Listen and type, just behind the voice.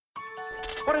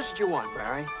What is it you want,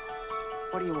 Barry?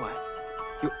 What do you want?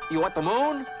 You want the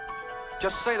moon?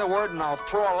 Just say the word and I'll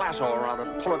throw a lasso around it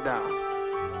and pull it down.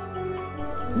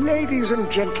 Ladies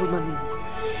and gentlemen,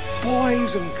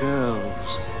 boys and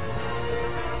girls,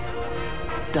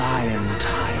 dying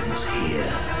times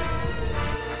here.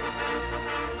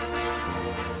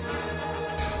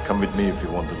 Come with me if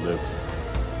you want to live.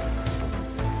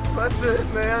 That's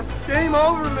it, man. Game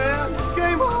over, man.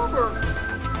 Game over.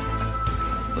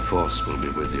 The Force will be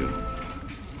with you,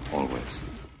 always.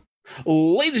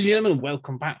 Ladies and gentlemen,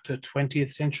 welcome back to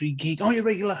 20th Century Geek. I'm your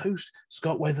regular host,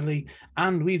 Scott Weatherly,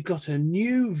 and we've got a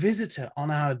new visitor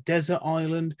on our desert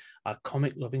island, our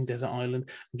comic-loving desert island.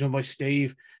 I'm joined by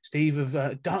Steve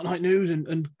of Dark Knight News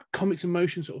and Comics in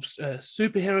Motion, sort of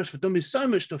superheroes for dummies, so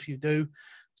much stuff you do.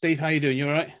 Steve, how you doing? You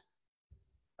all right?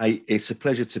 It's a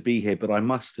pleasure to be here, but I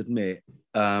must admit,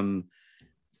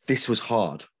 this was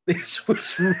hard. This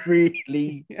was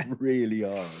really, really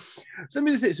hard. So let me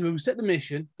just say, so we set the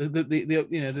mission.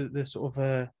 The sort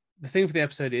of the thing for the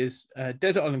episode is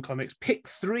Desert Island Comics. Pick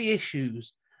 3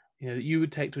 issues, that you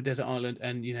would take to a desert island,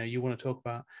 and you want to talk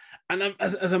about. And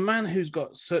as a man who's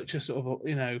got such a sort of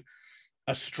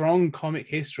a strong comic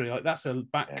history, like that's a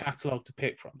back catalogue to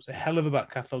pick from. It's a hell of a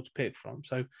back catalogue to pick from.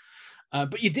 So,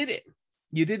 but you did it.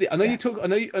 You did it. I know you took. I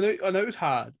know it was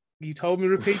hard. You told me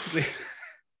repeatedly.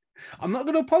 I'm not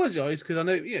going to apologise because I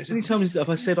know. How many times have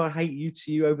I said I hate you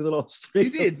to you over the last 3? You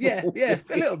did, yeah,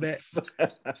 a little bit.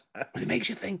 It makes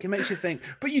you think.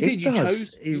 But you did. You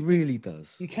chose. It really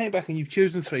does. You came back and you've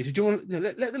chosen 3. So do you want to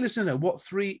let the listener know what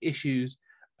 3 issues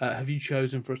have you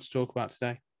chosen for us to talk about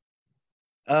today?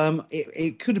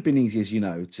 It could have been easy, as you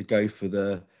know, to go for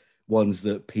the ones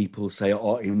that people say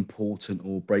are important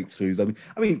or breakthroughs.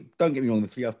 I mean, don't get me wrong, the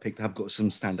 3 I've picked have got some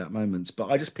standout moments,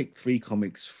 but I just picked 3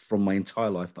 comics from my entire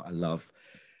life that I love.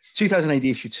 2000 AD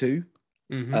issue 2,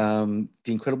 The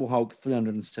Incredible Hulk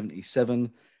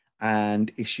 377,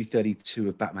 and issue 32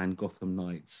 of Batman Gotham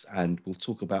Knights, and we'll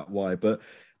talk about why, but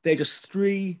they're just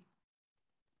 3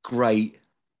 great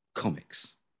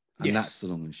comics, and that's the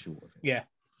long and short of it.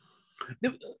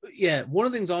 Yeah, one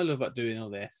of the things I love about doing all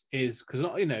this is because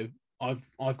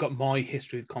I've got my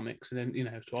history with comics, and then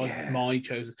so I've my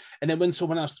chosen, and then when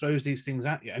someone else throws these things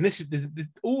at you, and this is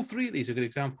all 3 of these are good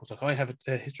examples. Like I have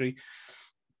a history,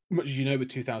 much as you know, with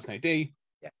 2000 AD,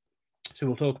 so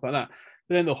we'll talk about that.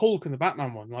 But then the Hulk and the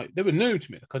Batman one, like they were new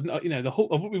to me. Like, the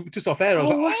Hulk, we were just off air. I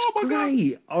was like, that's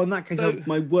great. God. Oh, in that case,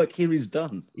 my work here is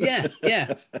done.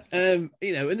 And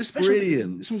especially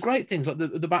brilliant. Some great things like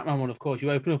the Batman one. Of course,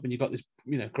 you open up and you got this,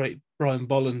 great Brian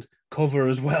Bolland cover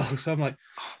as well. So I'm like,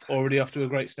 already off to a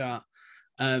great start.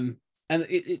 And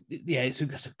that's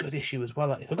a good issue as well.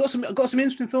 Like, I've got some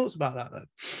interesting thoughts about that though.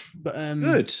 But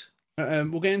good.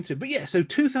 We'll get into it. But so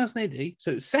 2000 AD,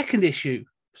 so second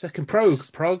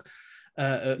prog.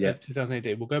 Of 2000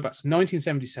 AD. We'll go back to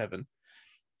 1977,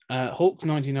 Hulk's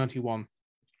 1991,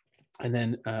 and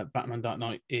then Batman Dark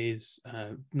Knight is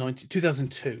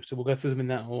 2002. So we'll go through them in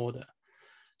that order.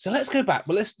 So let's go back.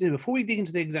 But let's do before we dig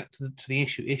into the to the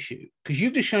issue, because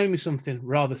you've just shown me something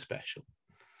rather special.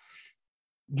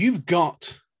 You've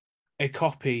got a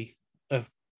copy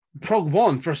of Prog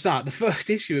 1 for a start, the first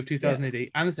issue of 2000 AD,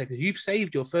 and the second. You've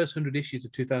saved your first 100 issues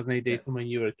of 2000 AD from when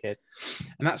you were a kid,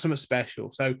 and that's something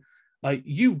special. So, like,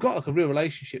 you've got like a real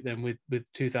relationship then with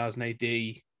 2000 AD,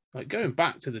 like going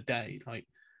back to the day. Like,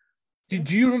 do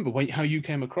you remember how you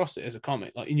came across it as a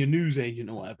comic, like in your newsagent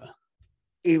or whatever?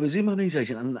 It was in my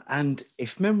newsagent, and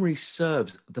if memory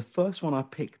serves, the first one I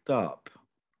picked up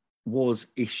was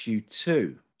issue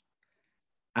 2,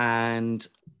 and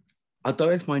I don't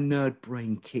know if my nerd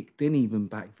brain kicked in even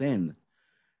back then,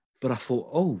 but I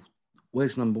thought, oh,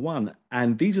 where's number 1?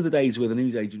 And these are the days where the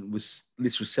newsagent was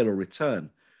literally sell or return,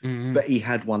 but he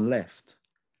had one left.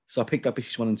 So I picked up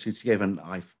issues 1 and 2 together, and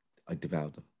I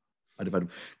devoured them.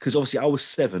 Because obviously I was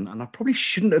 7, and I probably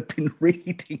shouldn't have been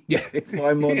reading if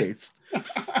I'm honest.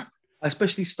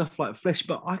 Especially stuff like Flesh,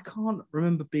 but I can't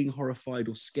remember being horrified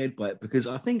or scared by it, because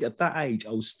I think at that age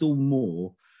I was still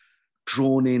more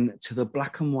drawn in to the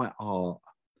black and white art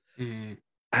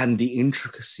and the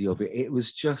intricacy of it. It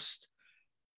was just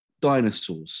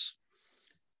dinosaurs,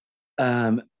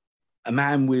 a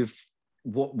man with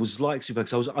what was like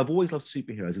superheroes. I've always loved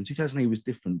superheroes, and 2008 was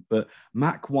different, but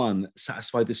Mac 1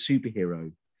 satisfied the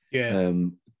superhero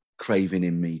craving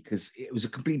in me, because it was a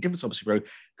completely different type of superhero,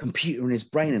 computer in his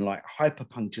brain and like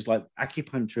hyperpunctures, like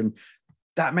acupuncture, and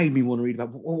that made me want to read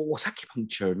about what's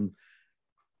acupuncture. And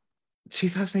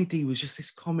 2000 AD was just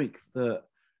this comic that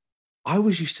I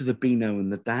was used to, the Beano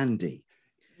and the Dandy.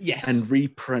 Yes. And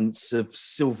reprints of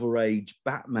Silver Age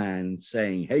Batman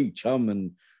saying, hey, chum,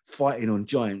 and fighting on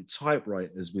giant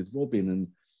typewriters with Robin. And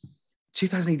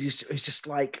 2008 was just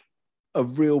like a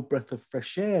real breath of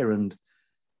fresh air. And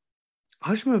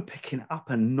I just remember picking it up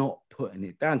and not putting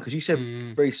it down, because you said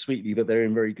very sweetly that they're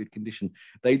in very good condition.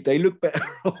 They look better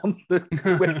on the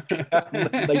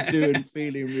webcam than they do and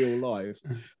feel in real life.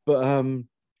 But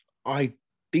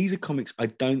these are comics I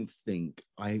don't think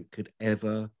I could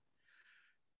ever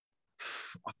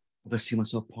see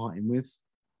myself parting with.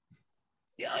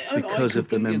 Yeah, because of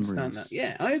the memories. That.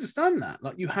 Yeah, I understand that.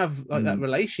 Like, you have like that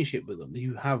relationship with them,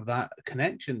 you have that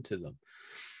connection to them.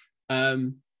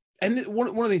 And one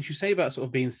of the things you say about sort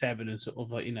of being 7 and sort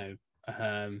of like, you know,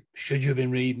 should you have been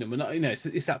reading them? And not, you know,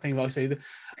 it's that thing like I say that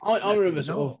I remember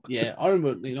sort of, yeah, I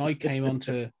remember, you know, I came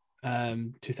onto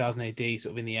 2000 AD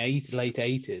sort of in the late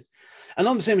 80s, and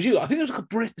I'm the same as you. I think there's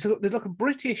like a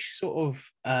British sort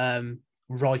of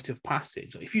rite of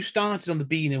passage. Like, if you started on the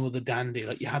Beano or the Dandy,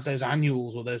 like you had those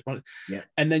annuals or those,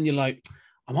 and then you're like,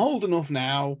 I'm old enough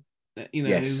now, you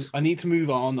know, I need to move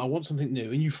on. I want something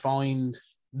new, and you find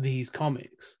these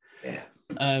comics. Yeah.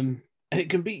 And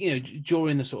it can be, you know,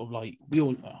 during the sort of like, we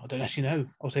all, I don't actually know.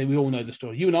 I'll say we all know the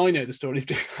story. You and I know the story of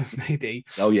 2000 AD.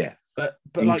 Oh yeah. But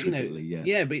like, you know,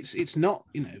 yeah, but it's not,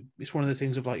 you know, it's one of the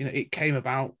things of like, you know, it came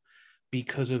about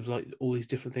because of like all these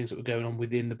different things that were going on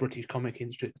within the British comic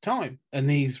industry at the time. And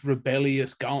these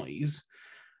rebellious guys,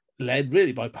 led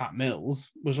really by Pat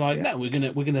Mills, was like, no, we're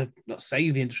gonna not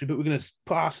save the industry, but we're gonna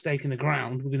put our stake in the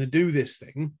ground. We're gonna do this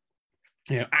thing.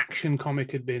 You know, Action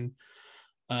Comic had been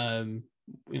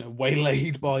you know,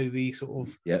 waylaid by the sort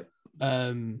of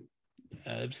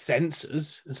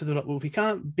censors, and so they're like, well, if we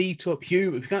can't beat up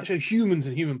human, if we can't show humans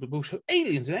and human blood, we'll show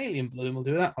aliens and alien blood, and we'll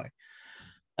do it that way.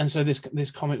 And so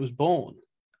this comic was born,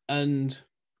 and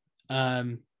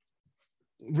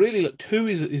really, like, 2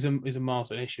 is a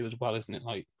milestone issue as well, isn't it?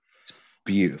 Like, it's a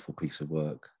beautiful piece of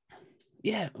work.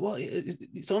 Yeah, well,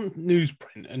 it's on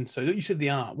newsprint, and so you said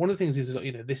the art. One of the things is that,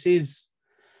 you know, this is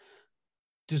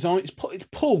design, it's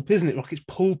pulp, isn't it? Like, it's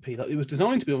pulpy. Like, it was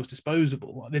designed to be almost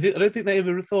disposable. Like, I don't think they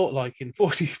ever thought, like, in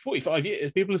 45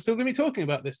 years, people are still going to be talking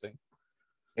about this thing.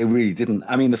 It really didn't.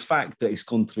 I mean, the fact that it's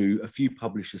gone through a few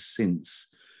publishers since,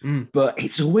 but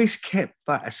it's always kept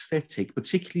that aesthetic,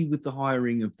 particularly with the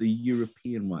hiring of the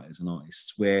European writers and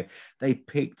artists, where they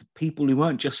picked people who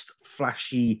weren't just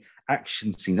flashy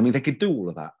action scenes. I mean, they could do all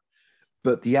of that,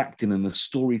 but the acting and the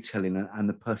storytelling and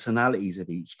the personalities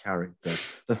of each character,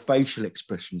 the facial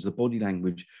expressions, the body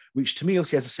language, which to me,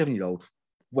 obviously, as a 7-year-old,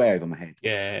 way over my head.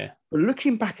 Yeah. But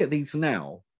looking back at these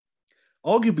now,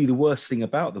 arguably the worst thing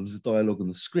about them is the dialogue and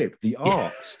the script. The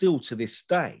art, still to this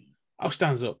day,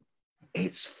 stands up.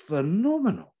 It's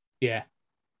phenomenal. Yeah.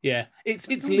 Yeah. It's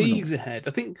leagues ahead.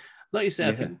 I think, like you said,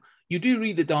 I think you do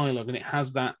read the dialogue and it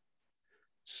has that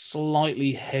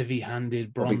slightly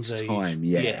heavy-handed Bronze Age. Time,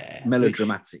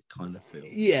 melodramatic kind of feel.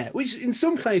 Yeah, which in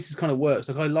some places kind of works.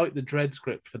 Like, I like the Dread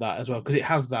script for that as well, because it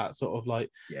has that sort of like,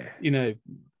 you know,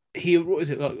 what is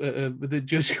it like? The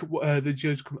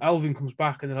judge, Alvin comes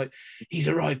back, and they're like, he's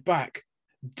arrived back,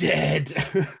 dead.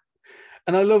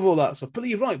 And I love all that stuff. But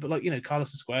you're right. But, like, you know,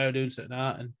 Carlos Esquire doing certain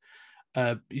art, and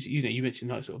you know, you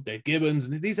mentioned like sort of Dave Gibbons,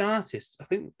 and these artists, I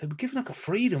think they were given like a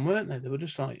freedom, weren't they? They were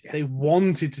just like, they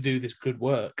wanted to do this good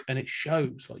work, and it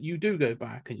shows. Like, you do go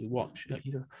back and you watch, like,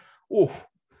 you go, oh,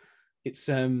 it's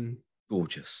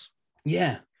gorgeous.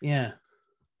 Yeah,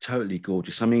 totally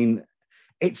gorgeous. I mean,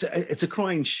 it's a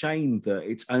crying shame that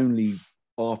it's only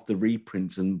after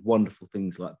reprints and wonderful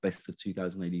things like Best of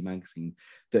 2000 AD magazine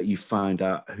that you find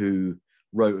out who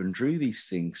wrote and drew these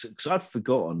things. Because I'd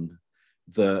forgotten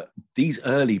that these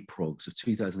early progs of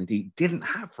 2000 AD didn't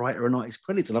have writer and artist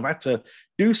credits, and I've had to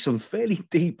do some fairly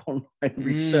deep online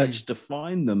research to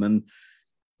find them.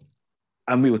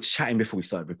 And we were chatting before we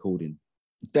started recording.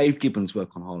 Dave Gibbons'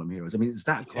 work on Harlem Heroes. I mean, has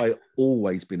that guy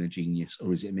always been a genius,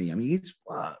 or is it me? I mean, his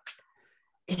work,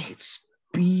 it's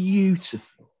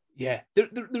beautiful. Yeah, there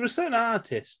are certain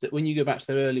artists that when you go back to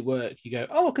their early work, you go,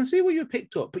 oh, I can see what you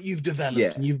picked up, but you've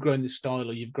developed and you've grown this style,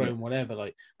 or you've grown whatever.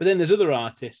 Like, but then there's other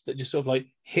artists that just sort of like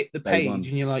hit the page, and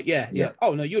you're like, yeah.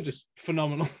 Oh no, you're just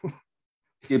phenomenal.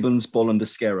 Gibbons, Boll, and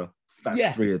Esquerra.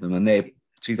 That's 3 of them, and they're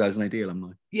 2000 AD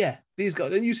alumni. Yeah, these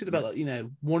guys. And you said about, like, you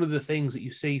know, one of the things that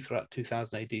you see throughout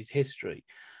 2000 AD's history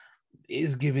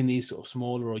is giving these sort of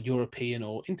smaller or European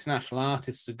or international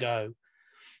artists a go.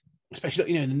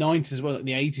 Especially, you know, in the 90s as well. In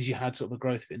the 80s, you had sort of a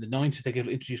growth of it. In the 90s, they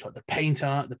introduced like the paint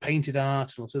art, the painted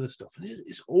art, and all this other stuff. And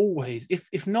it's always,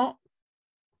 if not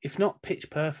pitch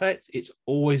perfect, it's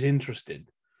always interesting.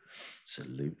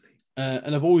 Absolutely.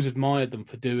 And I've always admired them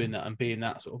for doing that and being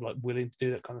that sort of like willing to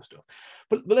do that kind of stuff.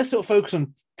 But let's sort of focus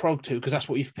on Prog 2 because that's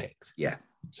what you've picked. Yeah.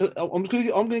 So I'm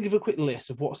going to give a quick list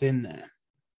of what's in there,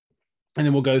 and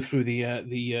then we'll go through the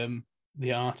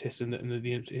artist and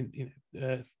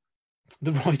the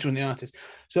writer and the artist.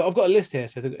 So I've got a list here.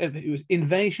 So it was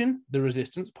Invasion, The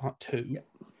Resistance, Part 2.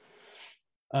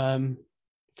 Yeah.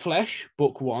 Flesh,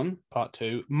 Book 1, Part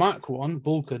 2. Mark 1,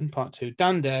 Vulcan, Part 2.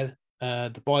 Dan Dare,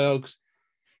 The Biogs.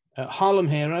 Harlem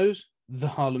Heroes, The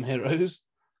Harlem Heroes.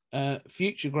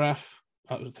 Futuregraph,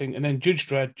 that was the thing. And then Judge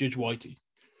Dredd, Judge Whitey.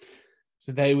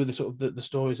 So they were the sort of the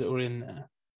stories that were in there.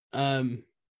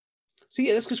 So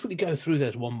yeah, let's just quickly go through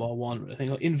those one by one. I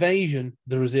think like Invasion,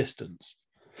 The Resistance.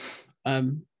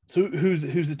 So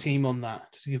who's the team on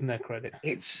that? Just to give them their credit.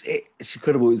 It's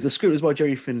incredible. The script was by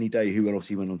Jerry Finley Day, who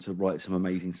obviously went on to write some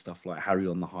amazing stuff like Harry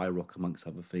on the High Rock, amongst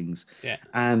other things. Yeah.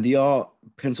 And the art,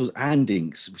 pencils and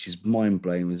inks, which is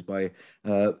mind-blowing, was by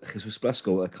Jesus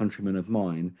Blasco, a countryman of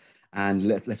mine, and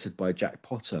lettered by Jack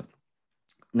Potter.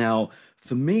 Now,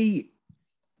 for me,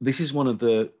 this is one of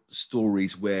the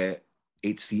stories where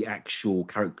it's the actual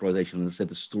characterization, as I said,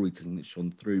 the storytelling that's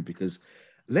shone through, because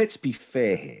let's be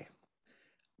fair here.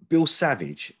 Bill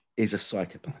Savage is a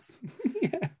psychopath.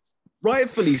 Yeah.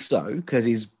 Rightfully so, because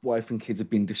his wife and kids have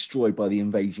been destroyed by the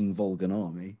invading Volgan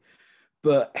army.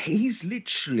 But he's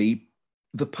literally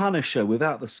the Punisher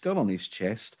without the skull on his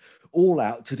chest, all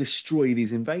out to destroy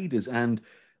these invaders. And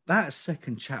that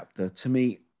second chapter, to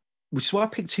me, which is why I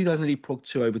picked 2000 AD Prog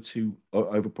 2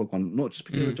 over Prog 1, not just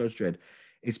because of Judge Dredd,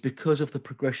 it's because of the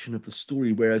progression of the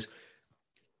story. Whereas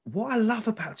what I love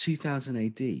about 2000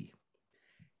 AD,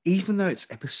 even though it's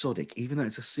episodic, even though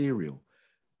it's a serial,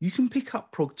 you can pick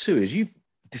up Prog 2, as you've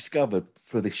discovered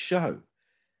for this show,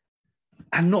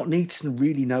 and not need to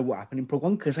really know what happened in Prog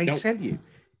 1, because they tell you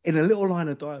in a little line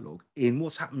of dialogue, in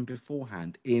what's happened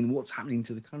beforehand, in what's happening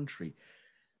to the country.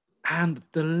 And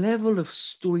the level of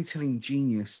storytelling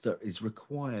genius that is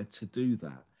required to do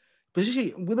that. But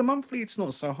usually with a monthly, it's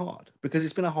not so hard, because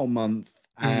it's been a whole month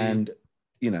and,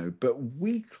 but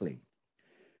weekly,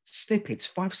 snippets,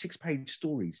 5-6 page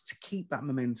stories to keep that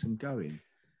momentum going,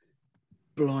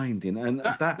 blinding. And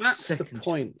that's the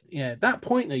point. Yeah, that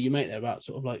point that you make there about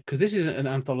sort of like, because this isn't an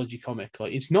anthology comic,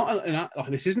 like it's not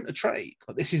this isn't a trade,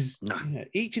 like this is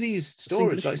each of these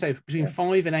stories, like I say, between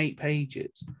 5 and 8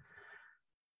 pages,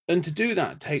 and to do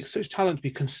that takes such talent to be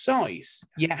concise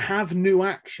yet have new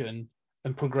action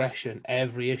and progression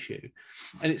every issue,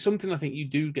 and it's something I think you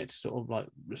do get to sort of like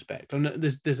respect. And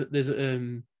there's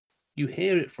you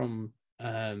hear it from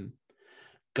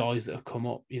guys that have come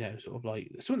up, sort of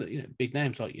like some of the big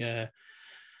names like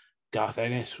Garth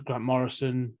Ennis, Grant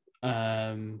Morrison,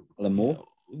 Alan Moore.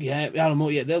 Alan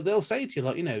Moore. Yeah, they'll say to you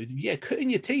like, cutting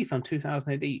your teeth on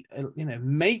 2000 AD,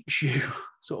 makes you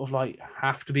sort of like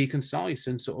have to be concise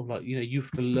and sort of like you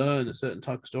have to learn a certain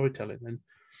type of storytelling. And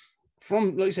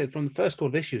from, like you said, from the first couple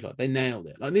of issues, like they nailed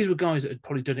it. Like these were guys that had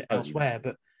probably done it elsewhere,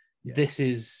 but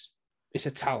it's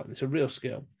a talent, it's a real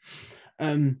skill.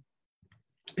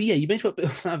 But yeah, you mentioned about Bill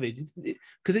Savage,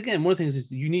 because again, one of the things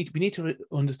is we need to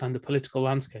understand the political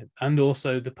landscape and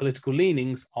also the political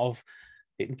leanings of,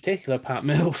 in particular, Pat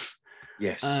Mills,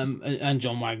 yes, and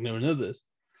John Wagner and others.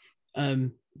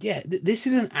 This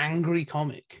is an angry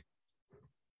comic.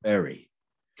 Very,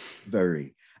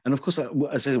 very. And of course,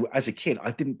 as a kid, I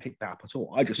didn't pick that up at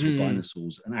all. I just saw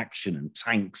dinosaurs and action and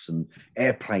tanks and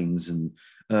airplanes and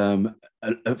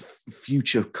a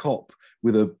future cop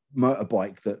with a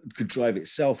motorbike that could drive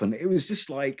itself. And it was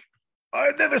just like,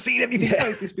 I've never seen anything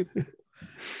like this before.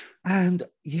 And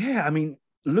yeah, I mean,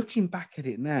 looking back at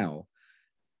it now,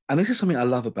 and this is something I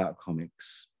love about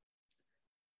comics,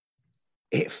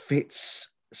 it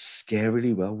fits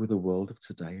scarily well with the world of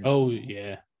today.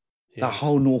 Yeah. That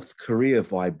whole North Korea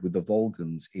vibe with the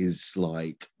Volgans is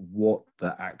like, what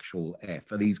the actual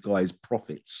F are these guys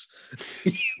prophets?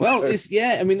 Well,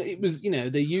 I mean, it was,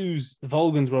 they use the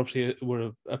Volgans were obviously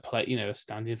a play, a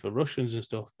stand-in for Russians and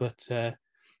stuff, but and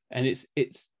it's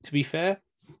to be fair,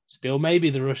 still maybe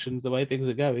the Russians, the way things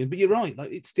are going, but you're right,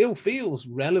 like it still feels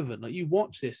relevant. Like you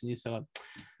watch this and you say, like,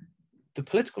 the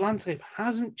political landscape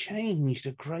hasn't changed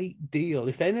a great deal.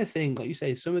 If anything, like you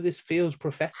say, some of this feels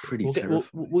prophetic. We'll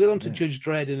get on to Judge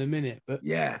Dredd in a minute, but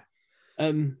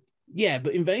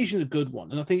but Invasion's a good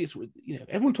one, and I think it's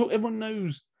everyone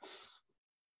knows.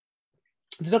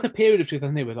 There's like a period of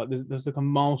 2000 where like there's like a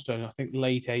milestone. I think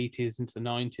late 80s into the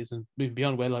 90s and moving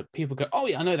beyond, where like people go, oh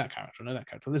yeah, I know that character.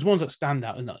 There's ones that stand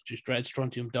out, and not just Dredd,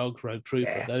 Strontium Dogs, Rogue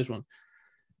Trooper, those ones.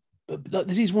 But like,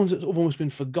 there's these ones that have almost been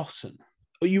forgotten.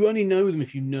 But you only know them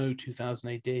if you know 2000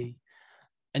 AD.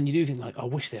 And you do think like, I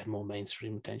wish they had more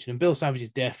mainstream attention. And Bill Savage is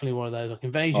definitely one of those. Like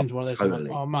Invasion's one of those. Totally.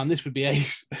 Like, oh man, this would be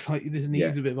ace. Like this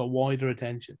needs a bit of a wider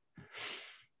attention.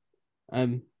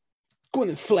 Go on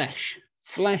then, Flesh.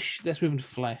 Let's move into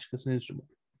Flesh. That's an instrument.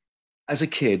 As a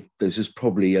kid, this is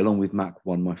probably, along with Mac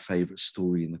 1, my favourite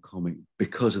story in the comic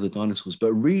because of the dinosaurs.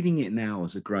 But reading it now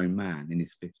as a grown man in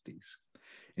his 50s,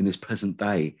 in this present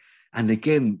day, and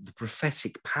again, the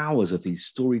prophetic powers of these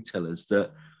storytellers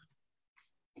that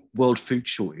world food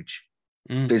shortage,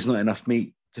 there's not enough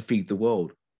meat to feed the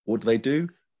world. What do?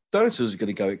 Dinosaurs are going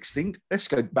to go extinct. Let's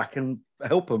go back and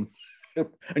help them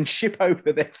and ship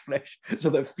over their flesh so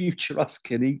that future us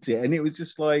can eat it. And it was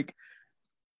just like,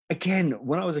 again,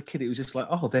 when I was a kid, it was just like,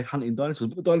 oh, they're hunting dinosaurs,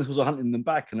 but the dinosaurs are hunting them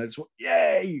back. And I just went,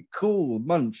 yay, cool,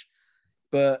 munch.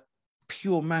 But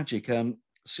pure magic.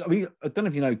 So, I mean, I don't know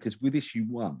if you know, because with issue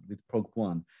 1, with Prog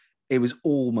 1, it was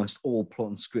almost all plot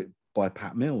and script by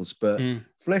Pat Mills. But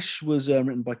Flesh was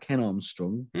written by Ken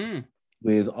Armstrong,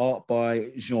 with art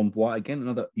by Jean Bois, again,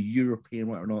 another European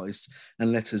writer and artist,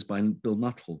 and letters by Bill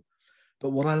Nuttall.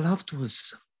 But what I loved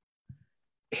was,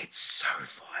 it's so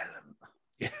violent.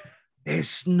 Yeah.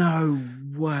 There's no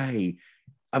way.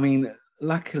 I mean,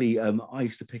 luckily, I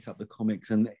used to pick up the comics,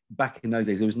 and back in those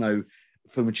days, there was no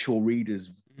for mature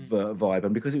readers vibe.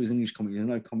 And because it was English comic, there's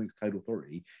no Comics Code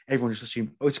Authority. Everyone just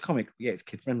assumed, oh, it's a comic. Yeah, it's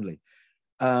kid friendly.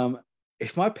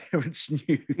 If my parents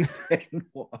knew then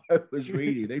what I was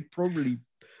reading, they'd probably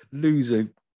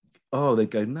they'd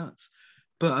go nuts.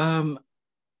 But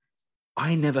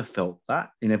I never felt that.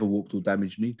 It never warped or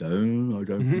damaged me. I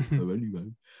don't think so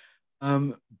anyway.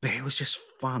 But it was just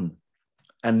fun.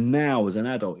 And now as an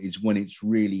adult is when it's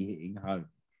really hitting home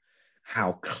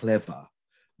how clever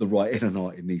the writing and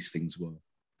art in these things were.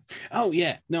 Oh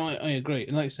yeah, no, I agree.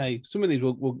 And like I say, some of these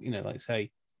will like I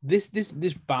say, this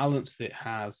balance that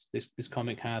this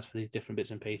comic has for these different bits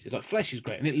and pieces. Like Flesh is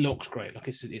great and it looks great. Like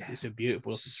it's a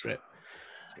beautiful looking strip.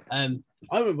 I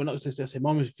remember, not to say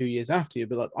mine was a few years after you,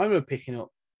 but like I remember picking up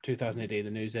 2000 AD,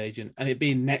 the Newsagent, and it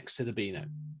being next to the Beano,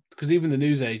 because even the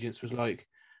Newsagents was like,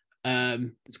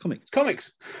 it's comics. It's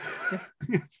comics.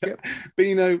 Yeah.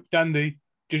 Beano, Dandy,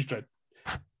 Judge Dredd,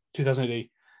 2000 AD,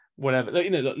 whatever.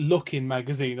 Like, like Looking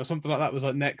magazine or something like that was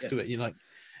like next to it. You're like,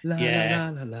 la,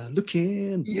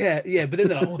 looking. Yeah. But then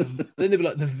they're like, then they were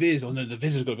like the Viz, or no, the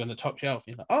Viz has got to be on the top shelf.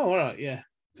 And you're like, oh, all right, yeah.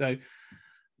 So.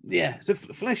 Yeah, so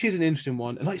Flesh is an interesting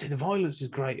one, and like you say, the violence is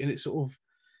great, and it's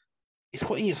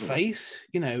quite in your face.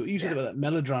 You said about that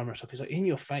melodrama stuff. It's like in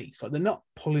your face, like they're not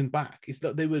pulling back. It's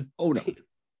like they were. Oh no,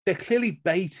 they're clearly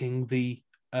baiting the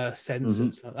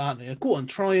censors, aren't they? Go on,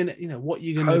 try and what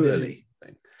you're going to do.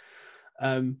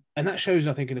 And that shows,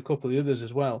 I think, in a couple of the others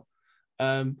as well.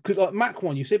 Because like Mac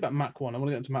 1, you say about Mac 1. I want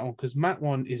to get into Mac 1 because Mac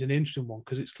 1 is an interesting one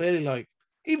because it's clearly like.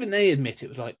 Even they admit it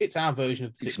was like it's our version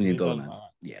of the $6 million man.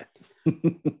 Yeah.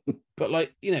 But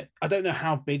like, I don't know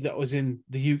how big that was in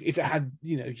the UK. If it had,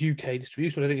 UK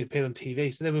distribution, but I think it appeared on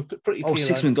TV. So they were pretty clear.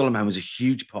 $6 Million Man was a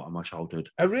huge part of my childhood.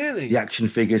 Oh, really? The action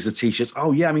figures, the t-shirts.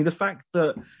 Oh, yeah. I mean, the fact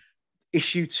that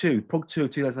issue 2, Prog 2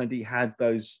 of 2000 AD had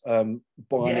those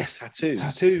bionic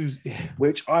tattoos. Yeah.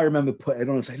 Which I remember putting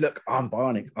on and saying, look, I'm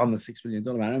bionic. I'm the $6 Million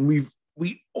Man. And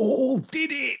we all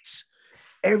did it.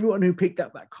 Everyone who picked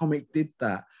up that comic did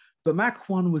that. But Mac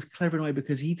 1 was clever in a way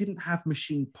because he didn't have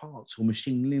machine parts or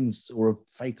machine limbs or a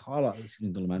fake highlight of the $6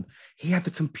 Million Man. He had the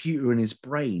computer in his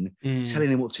brain telling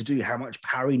him what to do, how much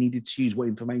power he needed to use, what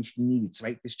information he needed to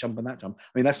make this jump and that jump. I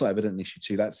mean, that's not evident in issue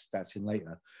 2. That's in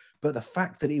later. But the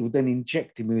fact that he would then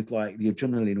inject him with like the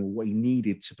adrenaline or what he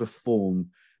needed to perform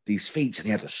these feats, and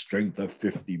he had the strength of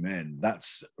 50 men.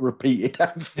 That's repeated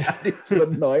for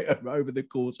night over the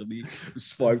course of the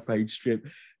 5-page strip.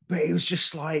 But it was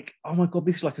just like, oh my God,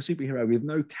 this is like a superhero with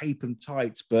no cape and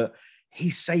tights, but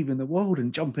he's saving the world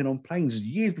and jumping on planes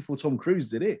years before Tom Cruise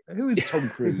did it. Who is Tom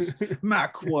Cruise?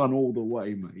 Mac 1 all the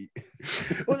way, mate.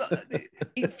 Well,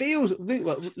 it feels,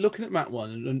 looking at Mac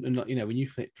 1 and when you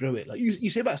flip through it, like you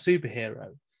say about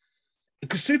superhero,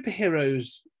 because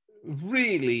superheroes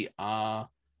really are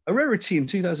a rarity in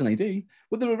 2000 AD.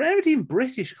 Well, they're a rarity in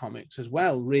British comics as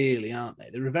well, really, aren't they?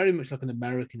 They're very much like an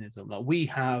Americanism. Like we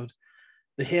had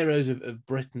the heroes of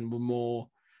Britain were more,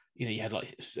 you had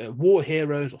like war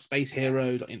heroes or space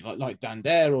heroes, like Dan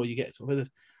Dare, or you get sort of others.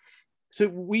 So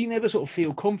we never sort of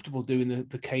feel comfortable doing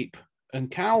the cape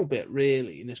and cowl bit,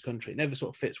 really, in this country. It never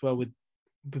sort of fits well with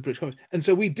British comics. And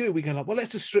so we go like, well,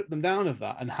 let's just strip them down of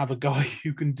that and have a guy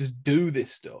who can just do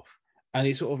this stuff. And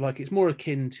it's sort of like, it's more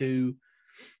akin to,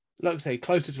 like I say,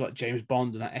 closer to like James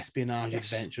Bond and that espionage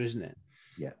adventure, isn't it?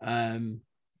 Yeah.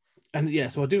 And yeah,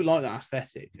 so I do like that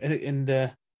aesthetic. And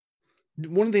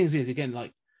one of the things is, again,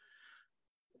 like,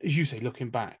 as you say, looking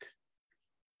back,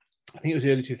 I think it was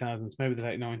the early 2000s, maybe the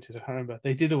late 90s. I can't remember.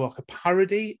 They did a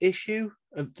parody issue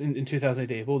in 2000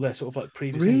 AD of all their sort of like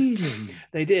previous. Really?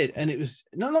 They did, and it was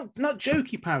not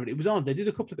jokey parody. It was on. They did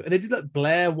a couple of. They did like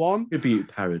Blair one. Tribute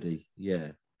parody.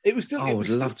 Yeah. It was still. I would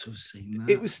love to have seen that.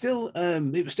 It was still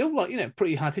like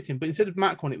pretty hard hitting, but instead of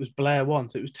Mac one, it was Blair one.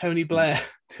 So it was Tony Blair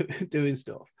doing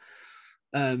stuff.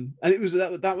 And it was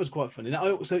that was quite funny.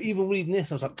 So even reading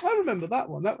this, I was like, I remember that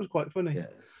one. That was quite funny.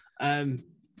 Yeah.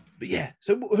 But yeah,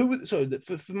 so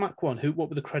for Mac 1, what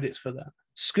were the credits for that?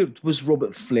 Script was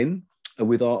Robert Flynn,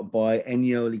 with art by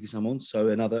Ennio Leguizamon, so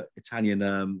another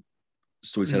Italian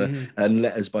storyteller, and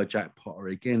letters by Jack Potter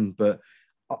again. But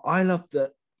I love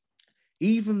that,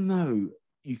 even though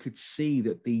you could see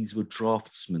that these were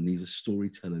draftsmen, these are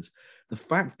storytellers, the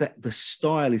fact that the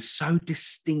style is so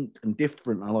distinct and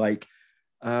different. I like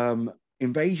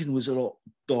Invasion was a lot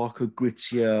darker,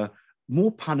 grittier,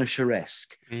 more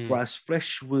Punisher-esque, whereas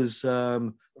Flesh was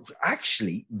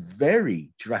actually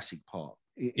very Jurassic Park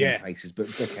in places,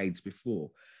 but decades before.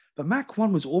 But Mac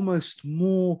 1 was almost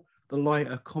more the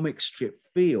lighter comic strip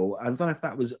feel. And I don't know if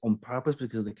that was on purpose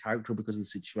because of the character, because of the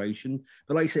situation.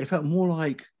 But like you said, it felt more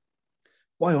like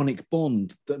Bionic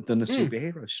Bond than a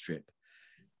superhero strip.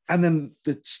 And then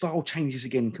the style changes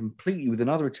again completely with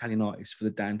another Italian artist for the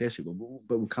Dan Dare strip,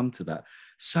 but we'll come to that.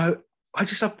 So I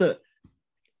just love that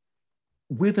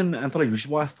with an anthology, which is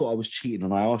why I thought I was cheating.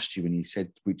 And I asked you when you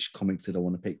said which comics did I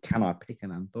want to pick, can I pick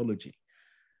an anthology?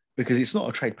 Because it's not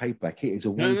a trade paperback. It is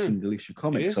a one single issue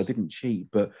comic. So I didn't cheat.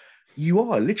 But you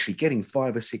are literally getting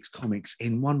 5 or 6 comics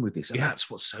in one with this. And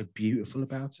that's what's so beautiful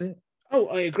about it. Oh,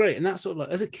 I agree. And that's sort of like,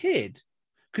 as a kid,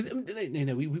 because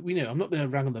we know, I'm not going to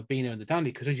rag on the Beano and the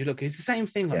Dandy, because as you look, it's the same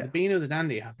thing. Like the Beano and the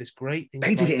Dandy have this great thing.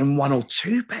 They did it in 1 or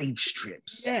 2 page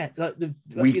strips. Yeah. Like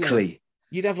weekly.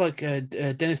 You'd have like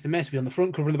Dennis the Menace on the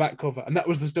front cover and the back cover, and that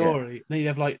was the story. Yeah. Then you'd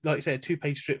have like you say, a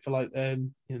 2-page strip for like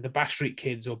the Bash Street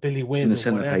Kids or Billy Wiz, in the or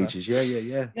center whatever. pages.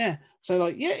 Yeah. So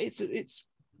like it's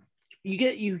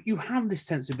you have this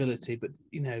sensibility, but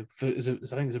I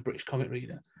think as a British comic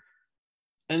reader,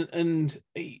 and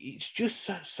it's just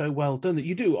so well done that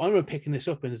you do. I remember picking this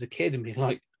up and as a kid and being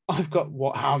like, I've got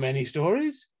how many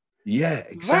stories? Yeah,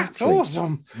 exactly. That's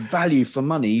awesome. Value for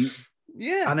money.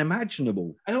 Yeah,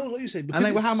 unimaginable. I know what you say. And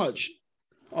they were how much?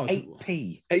 Oh,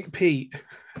 8p. 8p.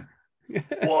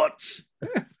 What?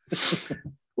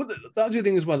 Well, the other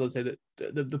thing as well, I'd say that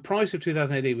the price of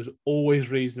 2000 AD was always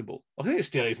reasonable. I think it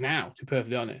still is now, to be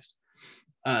perfectly honest.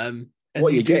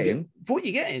 What you're getting?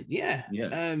 Yeah.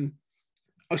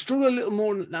 I struggle a little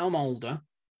more now I'm older,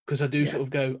 because I do sort of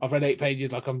go, I've read 8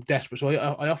 pages, like I'm desperate. So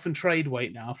I often trade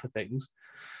weight now for things.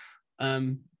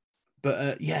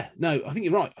 But I think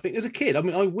you're right. I think as a kid, I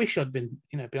mean, I wish I'd been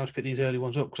able to pick these early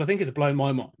ones up, because I think it'd blown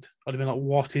my mind. I'd have been like,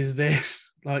 what is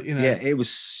this? Like, Yeah, it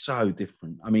was so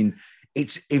different. I mean,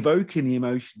 it's evoking the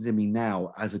emotions in me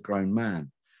now as a grown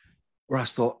man, where I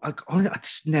thought, I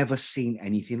just never seen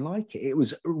anything like it. It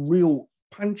was a real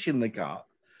punch in the gut,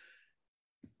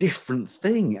 different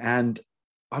thing. And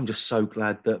I'm just so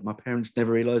glad that my parents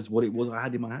never realized what it was I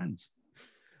had in my hands.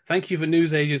 Thank you for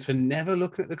newsagents for never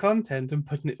looking at the content and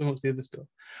putting it amongst the other stuff.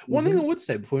 One thing I would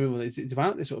say before we move on is it's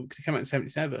about this sort of, because it came out in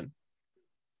 1977.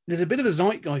 There's a bit of a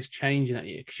zeitgeist change in that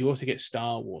year, because you also get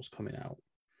Star Wars coming out.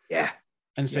 Yeah.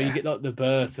 And so you get like the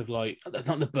birth of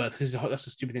not the birth, because that's a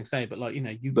stupid thing to say, but like,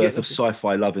 you birth get of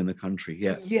sci-fi love in the country.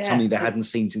 Yeah. Something they hadn't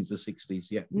seen since the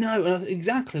 60s. Yeah. No,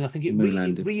 exactly. And I think it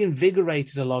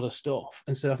reinvigorated a lot of stuff.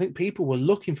 And so I think people were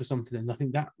looking for something, and I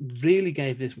think that really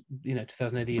gave this,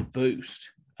 2000 AD a boost.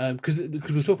 Because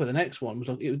we'll talk about the next one.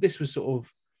 This was sort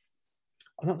of,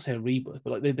 I'm not saying a rebirth,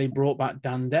 but like they brought back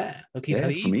Dan Dare. Like he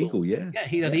had Eagle.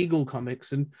 He had Eagle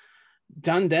comics, and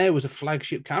Dan Dare was a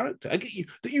flagship character. I get you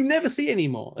that you never see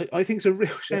anymore. I think it's a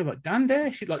real shame. Like Dan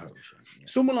Dare should, like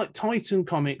someone like Titan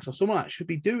Comics or someone like that should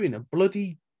be doing a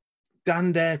bloody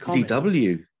Dan Dare comic.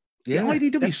 IDW. Yeah, IDW.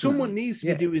 Definitely. Someone needs to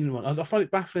be doing one. I find it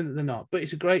baffling that they're not, but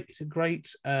it's a great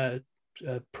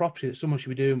property that someone should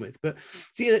be doing with. But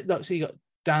so you got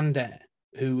Dan Dare,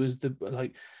 who was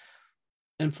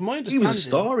and from my understanding, he was a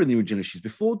star in the original issues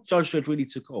before Judge Dredd really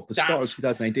took off. The star of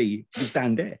 2000 AD was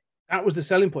Dan Dare. That was the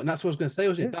selling point. And that's what I was going to say.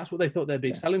 Was that's what they thought their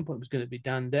big selling point was going to be,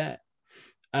 Dan Dare.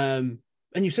 And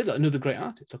you said like another great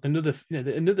artist, like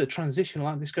another transitional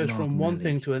art. This goes from one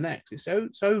thing to the next. It's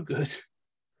so good.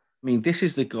 I mean, this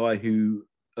is the guy who,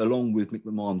 along with Mick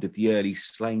McMahon, did the early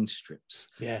Slain strips.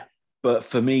 Yeah. But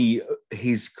for me,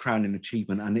 his crowning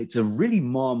achievement, and it's a really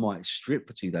Marmite strip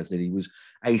for 2000, he was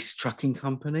Ace Trucking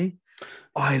Company.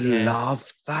 I Yeah.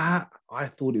 love that. I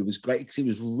thought it was great because it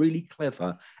was really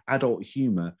clever adult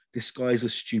humor disguised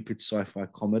as stupid sci-fi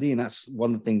comedy. And that's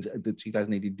one of the things that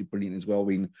 2008 did brilliant as well. I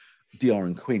mean, DR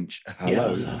and Quinch. Hello.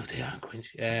 Yeah, I love the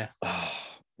Quinch. Yeah.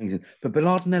 Oh, amazing. But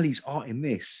Belardinelli's art in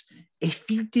this, if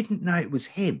you didn't know it was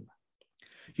him,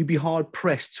 you'd be hard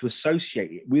pressed to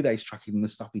associate it with Ace Tracking and the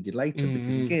stuff he did later.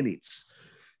 Because again, it's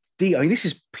I mean, this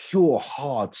is pure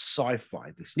hard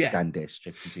sci-fi, this Dan Dare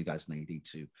strip from 2008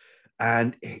 too.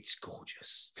 And it's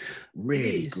gorgeous,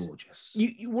 really gorgeous.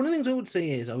 One of the things I would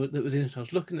say is that was interesting. I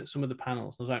was looking at some of the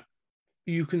panels. And I was like,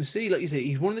 you can see, like you say,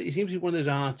 he seems to be one of those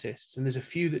artists, and there's a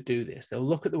few that do this. They'll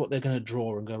look at what they're going to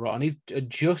draw and go, right, I need to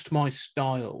adjust my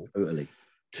style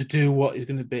to do what is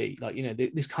going to be. Like, you know,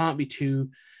 this can't be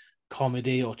too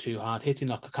comedy or too hard hitting.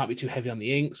 Like, it can't be too heavy on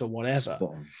the inks or whatever.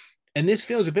 And this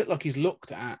feels a bit like he's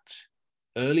looked at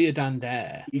earlier Dan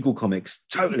Dare, Eagle Comics,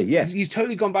 totally, yeah. He's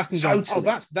totally gone back and gone, oh,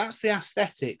 that's the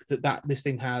aesthetic that this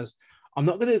thing has. I'm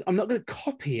not gonna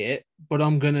copy it, but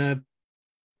I'm gonna,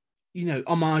 you know,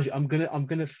 homage. I'm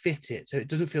gonna fit it so it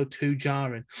doesn't feel too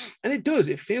jarring, and it does.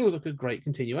 It feels like a great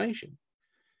continuation.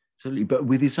 Absolutely, but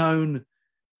with his own.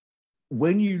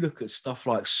 When you look at stuff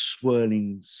like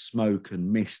swirling smoke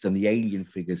and mist and the alien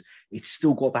figures, it's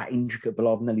still got that intricate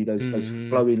Belardinelli, those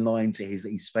flowing lines that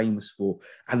he's famous for.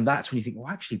 And that's when you think, well,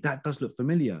 actually, that does look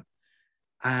familiar.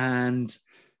 And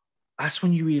that's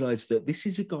when you realize that this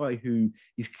is a guy who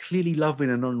is clearly loving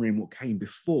and honoring what came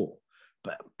before,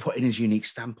 but putting his unique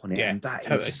stamp on it. Yeah, and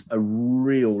that is a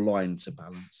real line to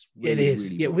balance. Really, it is.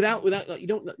 really yeah, well. without like, you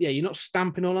don't, you're not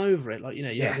stamping all over it. Like, you know,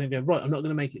 you're not going to go, right, I'm not going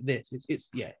to make it this.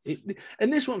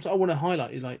 And this one I want to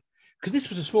highlight is like, because this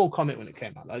was a small comic when it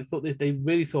came out. Like, I thought they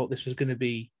really thought this was going to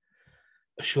be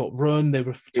a short run. They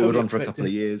were totally on for a couple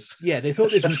of years. Yeah, they thought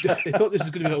this was going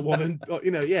to be like one, and you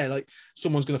know, like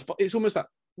someone's going to. It's almost like,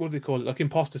 what do they call it? Like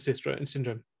imposter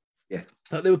syndrome. Yeah,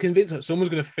 like they were convinced that someone's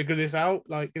going to figure this out.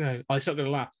 Like, you know, it's not going to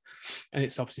last, and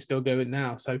it's obviously still going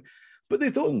now. So, but they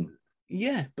thought,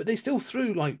 but they still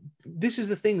threw, like, this is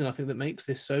the thing that I think that makes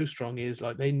this so strong is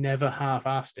like they never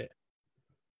half-assed it.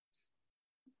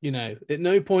 You know, at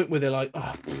no point where they're like,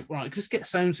 oh, right, just get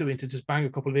so-and-so in to just bang a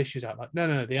couple of issues out. Like,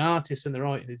 no, the artist and the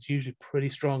writing is usually pretty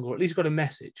strong, or at least got a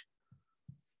message.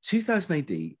 2000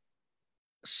 AD,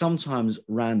 sometimes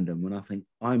random when I think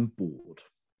I'm bored.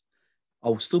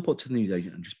 I'll still put to the news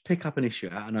agent and just pick up an issue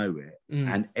out of nowhere,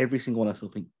 and every single one I still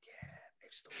think, yeah,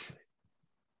 they've still got it.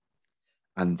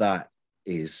 And that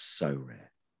is so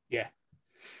rare. Yeah.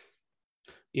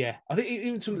 Yeah. I think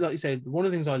even something like you said, one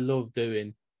of the things I love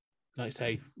doing, like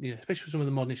say, you know, especially with some of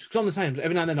the modern issues, because I'm the same,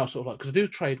 every now and then I'll sort of like, because I do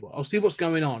trade well, I'll see what's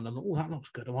going on. I'm like, oh, that looks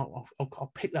good.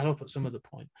 I'll pick that up at some other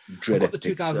point. Dread it.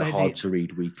 It's hard to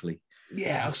read weekly.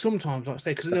 Yeah, sometimes, like I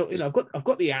say, because you know, I've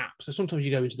got the app, so sometimes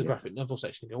you go into the graphic novel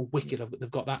section, and you go, oh, wicked,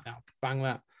 they've got that now, bang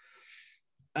that.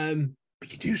 But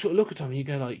you do sort of look at them and you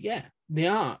go like, yeah, the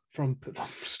art from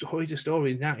story to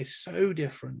story now is so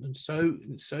different and so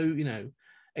you know,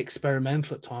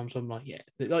 experimental at times. I'm like, yeah,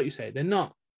 like you say, they're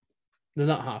not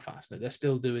half-assed. They're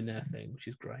still doing their thing, which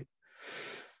is great.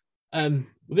 We're going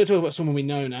to talk about someone we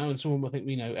know now, and someone I think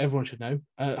we know, everyone should know,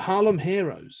 Harlem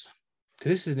Heroes,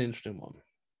 because this is an interesting one.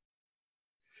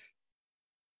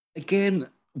 Again,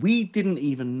 we didn't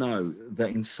even know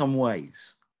that in some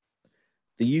ways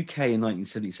the UK in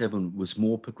 1977 was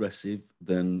more progressive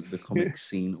than the comic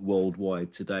scene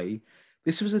worldwide today.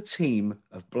 This was a team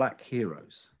of black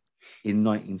heroes in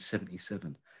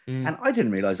 1977. And I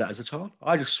didn't realize that as a child.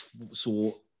 I just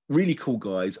saw really cool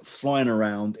guys flying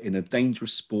around in a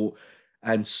dangerous sport,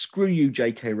 and screw you,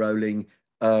 J.K. Rowling.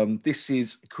 This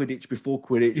is Quidditch before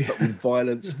Quidditch, but with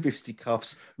violence,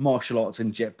 fisticuffs, martial arts,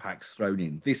 and jetpacks thrown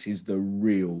in. This is the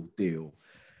real deal.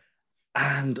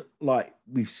 And like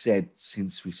we've said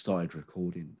since we started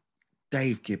recording,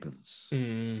 Dave Gibbons.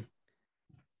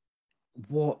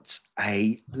 What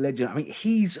a legend. I mean,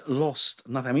 he's lost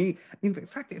nothing. I mean, in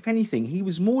fact, if anything, he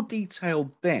was more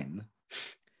detailed then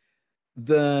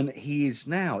than he is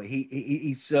now.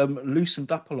 He's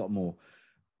loosened up a lot more.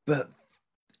 But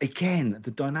again,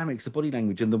 the dynamics, the body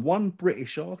language, and the one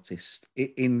British artist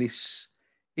in this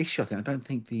issue, I don't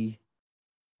think the...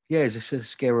 Yeah, it's a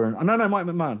Scarer. No, Mike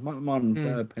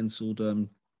McMahon penciled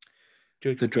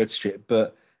the Dread strip.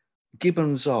 But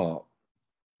Gibbons' art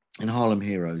in Harlem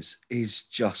Heroes is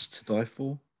just to die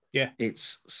for. Yeah.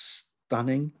 It's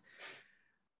stunning.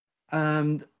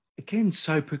 And again,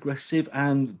 so progressive.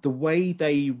 And the way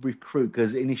they recruit,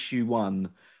 because in issue 1,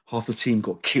 half the team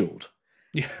got killed.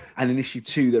 Yeah. And in issue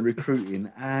 2, they're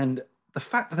recruiting. And the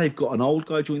fact that they've got an old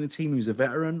guy joining the team who's a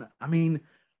veteran, I mean,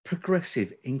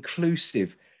 progressive,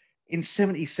 inclusive. in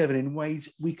 77 in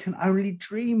ways we can only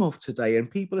dream of today. And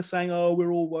people are saying, oh,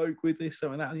 we're all woke with this,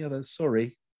 something, that, and the other.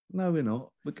 Sorry. No, we're not.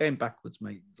 We're going backwards,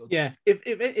 mate. Yeah.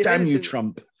 If Damn you,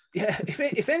 Trump. Yeah.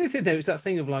 If anything, though, it's that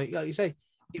thing of like you say,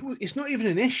 it's not even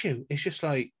an issue. It's just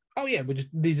like, oh, yeah,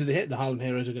 these are the Harlem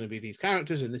Heroes are going to be these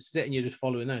characters, and this is it, and you're just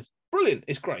following those. Brilliant.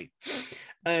 It's great.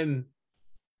 And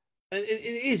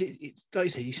it's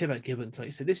like you say about Gibbons, like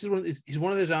you said, he's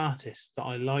one of those artists that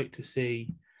I like to see.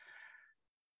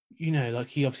 You know, like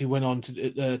he obviously went on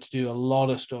to do a lot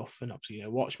of stuff, and obviously, you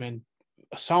know, Watchmen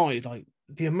aside, like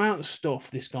the amount of stuff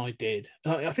this guy did.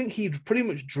 I think he pretty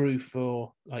much drew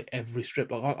for like every strip.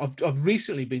 Like I've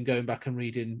recently been going back and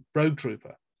reading Rogue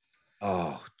Trooper.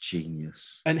 Oh,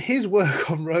 genius! And his work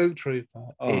on Rogue Trooper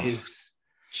is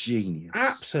genius,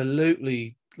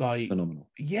 absolutely like phenomenal.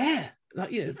 Yeah.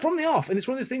 Like, you know, from the off, and it's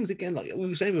one of those things again, like we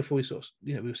were saying before,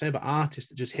 we were saying about artists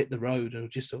that just hit the road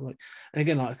and just sort of like, and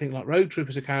again, like I think like Rogue Trooper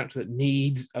is a character that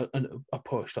needs a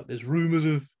push. Like there's rumors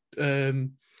of I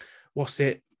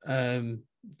forget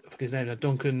his name,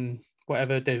 Duncan,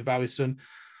 whatever, David Bowie's son,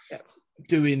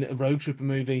 doing a Rogue Trooper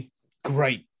movie.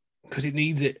 Great, because it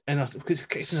needs it, and because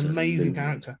it's an amazing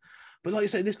character. But like you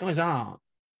say, this guy's art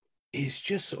is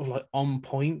just sort of like on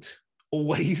point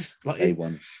always. Like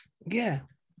A1. Yeah.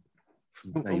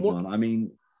 I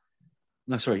mean,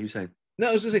 no, sorry, you were saying? No,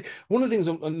 I was going to say, one of the things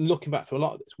I'm looking back through a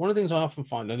lot of this, one of the things I often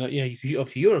find, and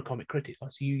you're a comic critic, so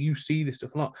you see this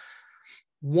stuff a lot.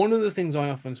 One of the things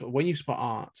I often sort of, when you spot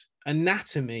art,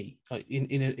 anatomy, like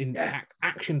in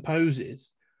action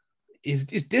poses, is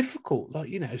difficult. Like,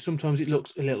 you know, sometimes it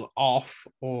looks a little off,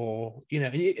 or, you know,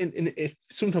 and if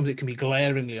sometimes it can be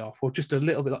glaringly off, or just a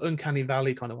little bit like uncanny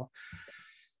valley kind of off.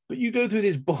 But you go through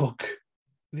this book,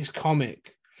 this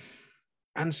comic,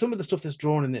 and some of the stuff that's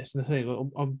drawn in this, and the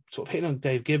thing, I'm sort of hitting on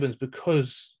Dave Gibbons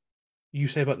because you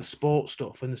say about the sports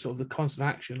stuff and the sort of the constant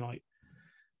action, like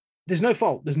there's no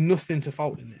fault. There's nothing to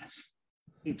fault in this.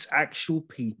 It's actual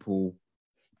people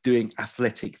doing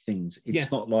athletic things.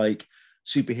 It's not like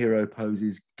superhero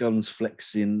poses, guns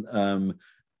flexing,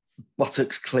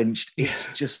 buttocks clenched.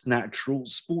 It's just natural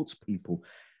sports people.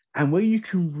 And where you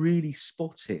can really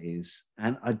spot it is,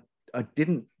 and I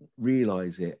didn't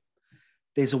realize it,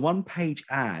 there's a one-page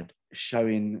ad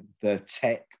showing the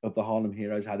tech of the Harlem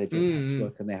Heroes, how they do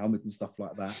patchwork and their helmet and stuff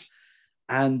like that.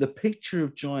 And the picture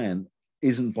of Giant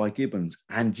isn't by Gibbons,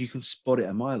 and you can spot it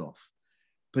a mile off.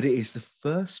 But it is the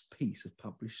first piece of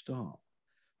published art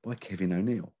by Kevin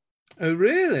O'Neill. Oh,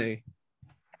 really?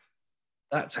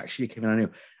 That's actually Kevin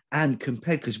O'Neill. And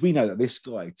compared, because we know that this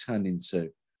guy turned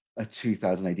into a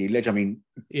 2000 AD legend. I mean,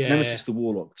 Nemesis the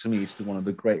Warlock, to me, is one of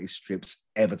the greatest strips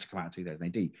ever to come out in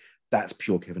 2000 AD. That's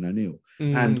pure Kevin O'Neill.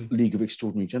 And League of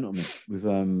Extraordinary Gentlemen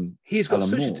with he's got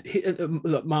Alan such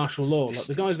like martial law. Like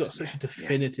the guy's got such a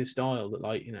definitive style that,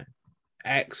 like, you know,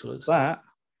 excellent. That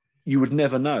you would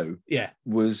never know. Yeah,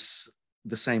 was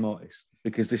the same artist,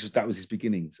 because that was his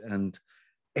beginnings, and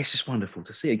it's just wonderful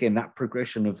to see again that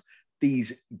progression of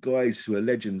these guys who are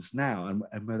legends now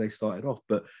and where they started off.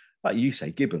 But like you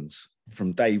say, Gibbons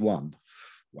from day one.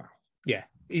 Wow. Yeah.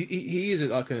 He is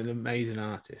like an amazing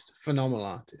artist, phenomenal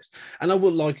artist, and I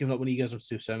would like him like when he goes on to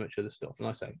do so much other stuff. And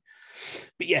I say,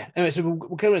 but yeah, anyway, so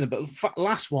we'll go in. But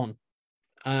last one,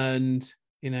 and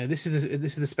you know, this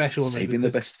is the special one. Saving the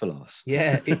best for last.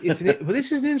 Yeah, well,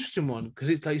 this is an interesting one because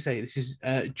it's like you say, this is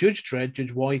Judge Dredd,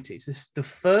 Judge Whitey. So this is the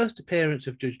first appearance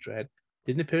of Judge Dredd.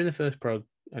 Didn't appear in the first prog,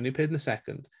 only appeared in the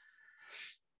second.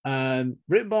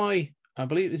 Written by, I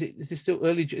believe, is this still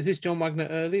early? Is this John Wagner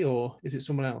early, or is it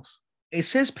someone else? It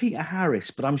says Peter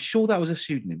Harris, but I'm sure that was a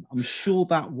pseudonym. I'm sure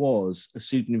that was a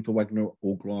pseudonym for Wagner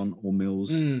or Grant or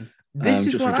Mills. This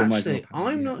is what actually,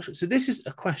 I'm not sure. So this is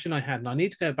a question I had, and I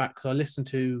need to go back because I listened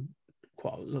to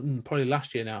probably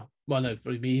last year now. Well, no,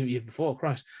 probably even before.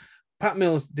 Christ, Pat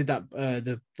Mills did that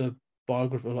the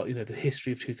biography, a lot, you know, the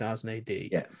history of 2000 AD.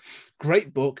 Yeah,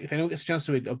 great book. If anyone gets a chance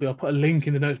to read, I'll put a link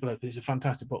in the notes below because it's a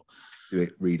fantastic book. Do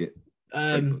it, read it.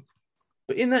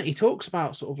 But in that, he talks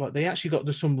about sort of like they actually got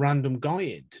just some random guy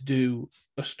in to do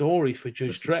a story for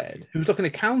Judge Dredd, who's like an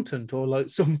accountant or like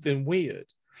something weird,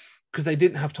 because they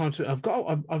didn't have time to.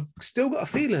 I've still got a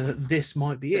feeling that this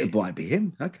might be it. It might be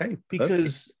him. Okay,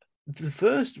 because the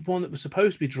first one that was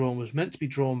supposed to be drawn was meant to be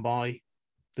drawn by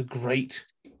the great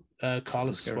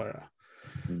Carlos Carrera,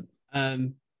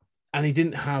 and he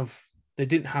didn't have. They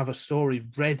didn't have a story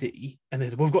ready, and they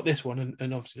said, we've got this one.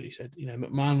 And obviously he said, you know,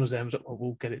 McMahon was there and was like, well,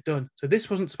 we'll get it done. So this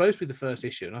wasn't supposed to be the first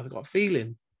issue, and I've got a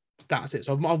feeling that's it.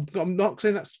 So I'm not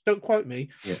saying that's, don't quote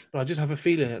me, but I just have a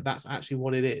feeling that that's actually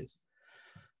what it is.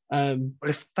 But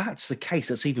if that's the case,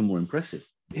 that's even more impressive.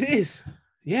 It is,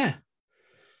 yeah.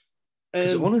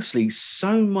 Because honestly,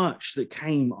 so much that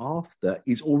came after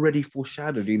is already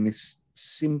foreshadowed in this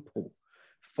simple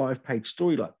 5-page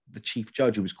story. Like the chief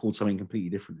judge, who was called something completely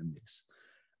different in this,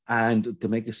 and the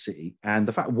mega city, and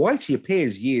the fact Whitey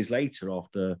appears years later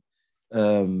after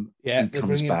he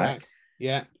comes back.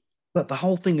 Yeah, but the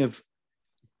whole thing of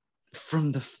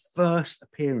from the first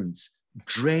appearance,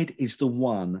 Dredd is the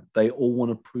one they all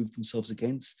want to prove themselves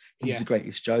against. He's the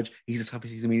greatest judge. He's the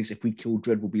toughest. He's the meanest. If we kill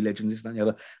Dredd, we'll be legends. This, that, and the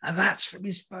other. And that's from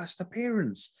his first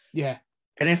appearance. Yeah.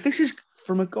 And if this is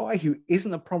from a guy who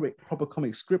isn't a proper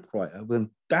comic scriptwriter, then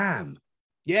damn.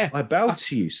 Yeah. I bow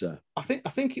to you, sir. I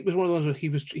think it was one of those where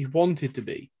he wanted to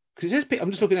be. Because it says,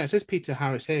 I'm just looking at it, says Peter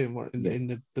Harris here in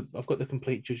the I've got the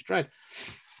complete Judge Dredd.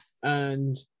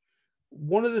 And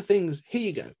one of the things, here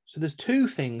you go. So there's two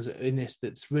things in this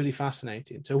that's really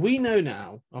fascinating. So we know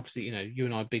now, obviously, you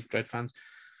and I are big Dredd fans.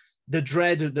 The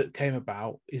Dredd that came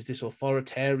about is this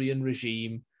authoritarian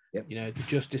regime. Yep. The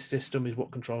justice system is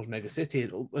what controls Mega City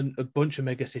and a bunch of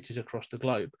mega cities across the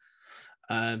globe.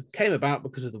 Came about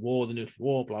because of the war, the nuclear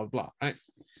war, blah, blah, blah, right?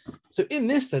 So in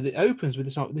this, though, it opens with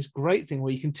this great thing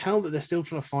where you can tell that they're still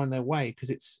trying to find their way because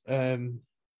it's... here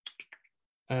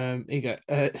you go.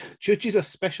 Judges are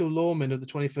special lawmen of the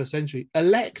 21st century,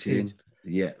 elected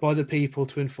by the people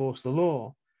to enforce the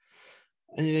law.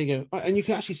 And there you go. And you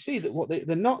can actually see that what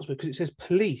they're not, because it says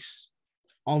police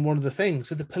on one of the things.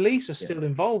 So the police are still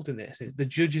involved in this. The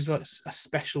judges are like a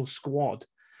special squad.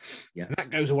 Yeah. And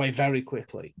that goes away very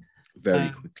quickly.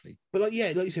 Very quickly. But like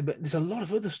you said, but there's a lot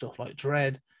of other stuff like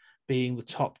Dredd being the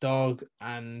top dog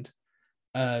and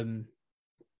this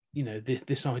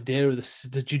idea of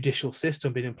the judicial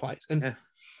system being in place. And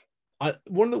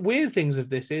one of the weird things of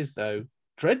this is, though,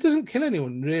 Dredd doesn't kill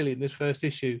anyone really in this first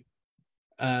issue.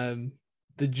 The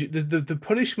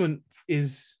punishment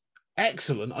is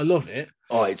excellent. I love it.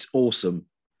 Oh, it's awesome.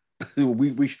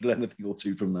 we should learn a thing or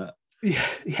two from that.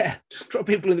 Yeah. Just drop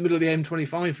people in the middle of the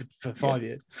M25 for 5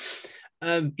 years.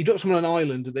 You drop someone on an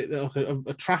island,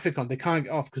 a traffic on, they can't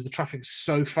get off because the traffic is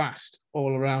so fast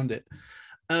all around it.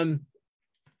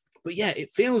 But yeah,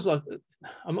 it feels like,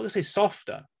 I'm not going to say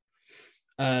softer,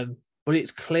 but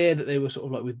it's clear that they were sort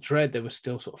of like with Dredd, they were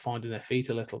still sort of finding their feet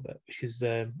a little bit, which is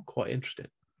quite interesting.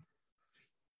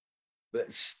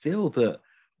 But still, the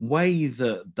way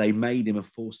that they made him a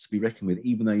force to be reckoned with,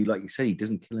 even though, like you said, he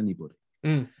doesn't kill anybody.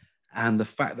 And the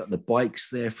fact that the bike's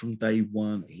there from day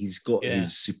one, he's got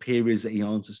his superiors that he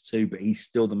answers to, but he's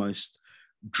still the most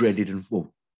dreaded and,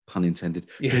 well, pun intended,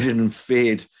 dreaded and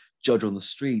feared judge on the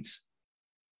streets.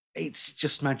 It's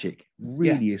just magic.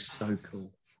 Really is so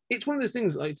cool. It's one of those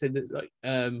things, like I said,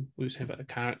 that we were saying about the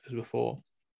characters before.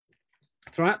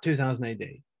 Throughout 2000 AD,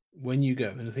 when you go,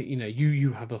 and I think,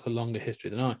 you have like a longer history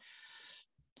than I,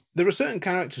 there are certain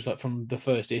characters like from the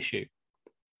first issue,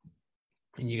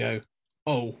 and you go,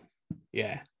 oh,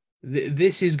 yeah,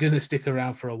 this is going to stick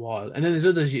around for a while. And then there's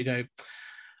others you go,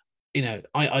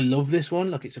 I love this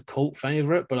one, like it's a cult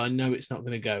favorite, but I know it's not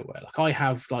going to go well. Like I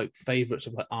have like favorites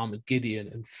of like Armored Gideon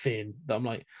and Finn that I'm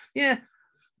like, yeah,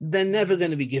 they're never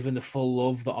going to be given the full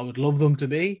love that I would love them to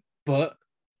be. But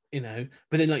then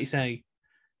like you say,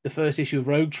 the first issue of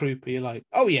Rogue Trooper, you're like,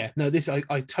 oh yeah, no, this I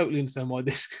totally understand why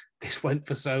this went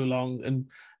for so long and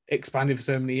expanded for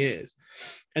so many years.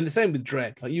 And the same with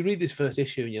Dredd. Like you read this first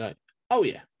issue and you're like, oh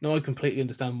yeah, no, I completely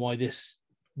understand why this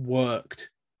worked.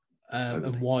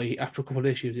 And why after a couple of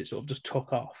issues it sort of just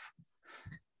took off.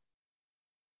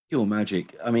 Pure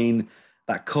magic. I mean,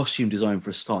 that costume design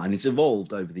for a start, and it's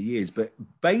evolved over the years, but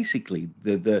basically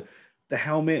the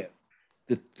helmet,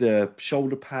 the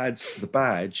shoulder pads, the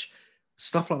badge,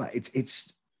 stuff like that,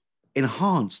 it's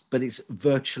enhanced, but it's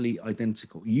virtually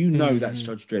identical. That's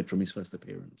Judge Dredd from his first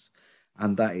appearance,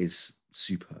 and that is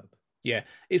superb. Yeah,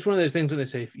 it's one of those things when they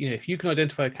say, if you can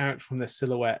identify a character from their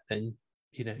silhouette, then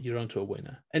you're onto a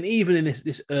winner. And even in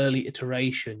this early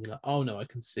iteration, you're like, oh no, I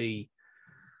can see,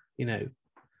 in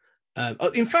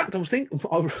fact, I was thinking,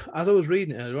 as I was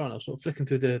reading it earlier on, I was sort of flicking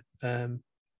through the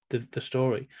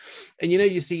story, and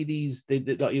you see these,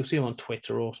 like you'll see them on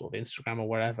Twitter or sort of Instagram or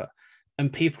wherever,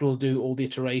 and people will do all the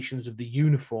iterations of the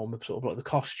uniform of sort of like the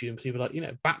costumes. People like,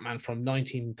 Batman from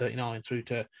 1939 through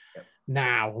to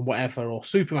now and whatever, or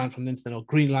Superman from then, or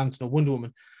Green Lantern or Wonder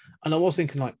Woman. And I was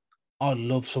thinking like, I'd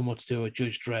love someone to do a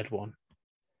Judge Dredd one.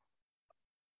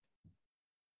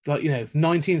 Like,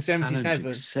 1977.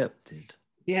 Accepted.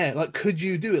 Yeah, like, could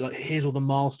you do it? Like, here's all the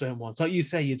milestone ones. Like you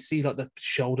say, you'd see, like, the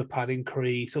shoulder pad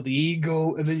increase or the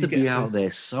eagle. And then you get to be out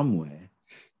there somewhere.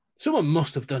 Someone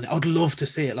must have done it. I'd love to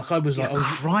see it. Like, I was like...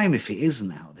 crime if it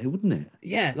isn't out there, wouldn't it?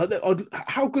 Yeah. Like,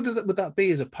 how good would that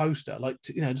be as a poster? Like,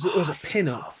 as a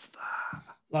pin-up?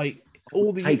 Like,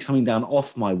 all the take something down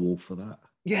off my wall for that.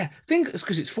 Yeah, think it's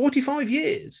because it's 45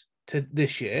 years to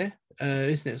this year,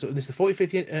 isn't it? So this is the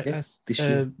 45th year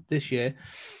this year.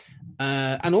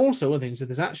 And also other things. So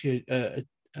there's actually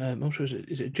I'm sure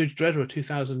is it Judge Dredd or a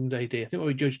 2000 AD? I think it will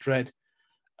be Judge Dredd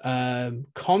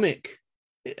comic.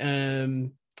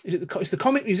 It's the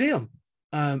Comic Museum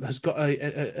has got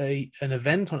an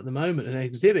event on at the moment, an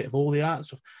exhibit of all the art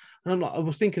stuff. And I'm like, I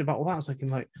was thinking about all that. I was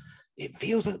thinking, like, it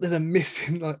feels like there's a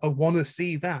missing. Like, I want to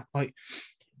see that. Like,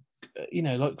 you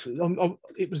know, like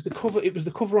it was the cover. It was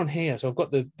the cover on here. So I've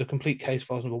got the complete case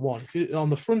files #1. If you, on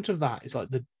the front of that is like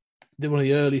the one of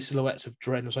the early silhouettes of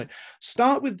Dredd. And I was like,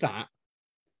 start with that.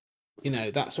 You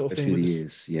know, that sort of thing. Through the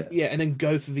years, yeah, and then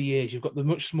go through the years. You've got the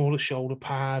much smaller shoulder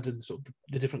pad and sort of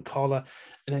the different collar,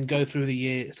 and then go through the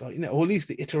years, like, you know, or at least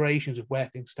the iterations of where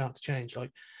things start to change.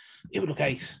 Like, it would look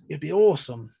ace. It'd be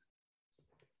awesome.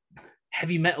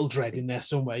 Heavy metal Dredd in there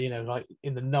somewhere, you know, like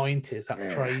in the 90s.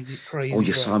 That crazy. Oh,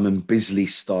 your Simon Bisley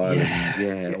style,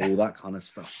 yeah, all that kind of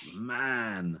stuff,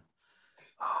 man.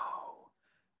 Oh,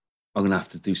 I'm gonna have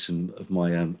to do some of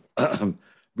my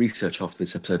research after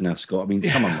this episode now, Scott. I mean,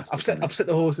 someone must I've set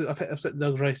the horses. I've set the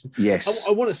dogs racing. Yes,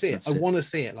 I want to see it. I want to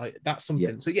see it. Like, that's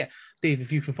something. Yeah. So yeah, Steve,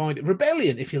 if you can find it,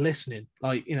 Rebellion, if you're listening,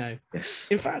 like, you know. Yes.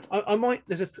 In fact, I might.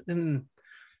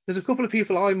 There's a couple of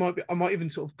people I might even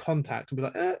sort of contact and be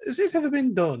like, has this ever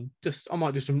been done? I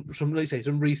might do some let's say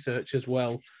some research as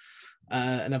well,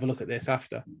 and have a look at this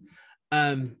after.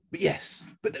 But yes,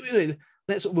 but you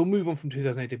know, we'll move on from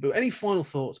 2018. But any final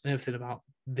thoughts and everything about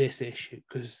this issue?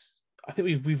 Because I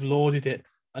think we've lauded it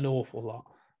an awful lot.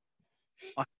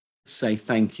 I say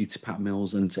thank you to Pat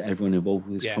Mills and to everyone involved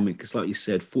with this comic, because like you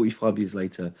said, 45 years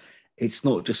later, it's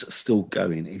not just still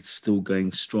going, it's still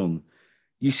going strong.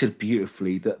 You said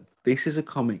beautifully that this is a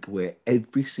comic where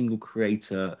every single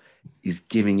creator is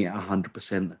giving it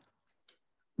 100%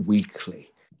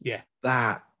 weekly. Yeah.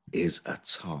 That is a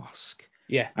task.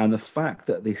 Yeah. And the fact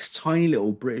that this tiny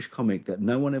little British comic that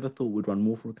no one ever thought would run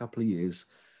more for a couple of years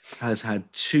has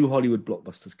had 2 Hollywood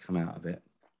blockbusters come out of it.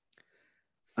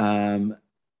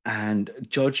 And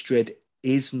Judge Dredd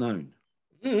is known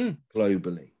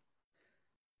globally.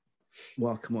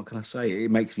 Well, what can I say?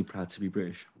 It makes me proud to be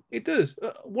British. It does.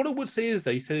 What I would say is,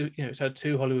 though, you say, you know, it's had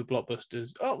 2 Hollywood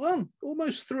blockbusters. Oh, well,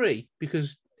 almost 3,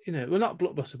 because, you know, well, not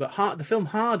blockbuster, but the film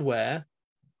Hardware.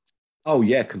 Oh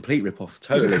yeah, complete rip-off,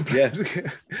 totally. Yeah,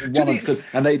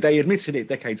 and they admitted it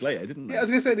decades later, didn't they? Yeah, I was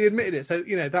going to say they admitted it. So,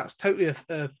 you know, that's totally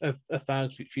a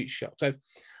thousand future shock. So,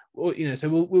 well, you know,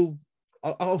 so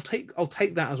I'll take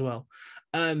that as well.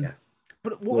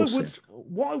 But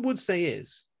what I would say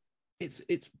is,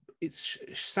 it's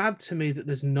sad to me that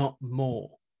there's not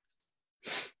more.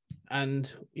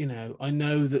 And, you know, I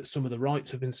know that some of the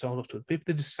rights have been sold off to people.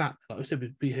 They just sat, like I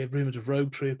said, we hear rumors of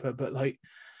Rogue Trooper, but like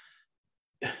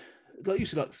you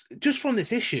said, like, just from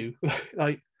this issue,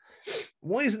 like,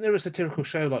 why isn't there a satirical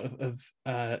show like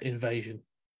of Invasion,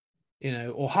 you know,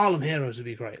 or Harlem Heroes would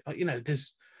be great. Like, you know,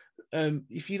 there's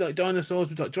if you like dinosaurs,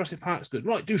 with like Jurassic Park's good,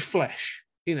 right? Do Flesh,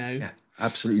 you know. Yeah,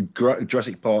 absolutely.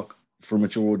 Jurassic Park for a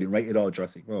mature audience, rated R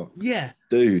Jurassic Park. Yeah,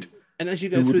 dude. And as you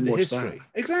go through the history,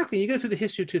 exactly, you go through the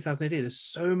history of 2000 AD, there's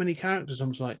so many characters.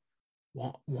 I'm just like,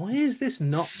 what? Why is this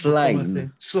not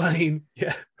Slain? Slain,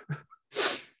 yeah,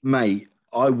 mate.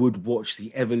 I would watch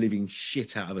the ever-living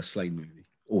shit out of a Slain movie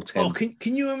or 10. Oh,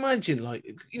 can you imagine, like,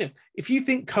 you know, if you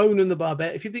think Conan the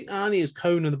Barbarian, if you think Arnie as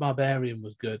Conan the Barbarian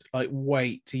was good, like,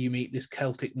 wait till you meet this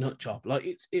Celtic nutjob. Like,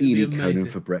 it'd be amazing. Conan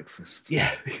for breakfast.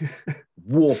 Yeah.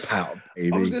 Warp out,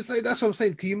 baby. I was going to say, that's what I'm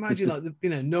saying. Can you imagine, like, you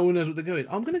know, no one knows what they're doing.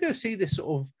 I'm going to go see this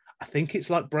sort of, I think it's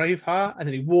like Braveheart, and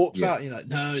then he warps out, and you're like,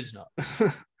 no, it's not.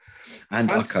 And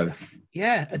Echo.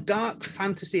 Yeah, a dark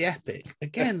fantasy epic.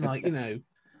 Again, like, you know,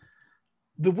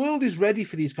 the world is ready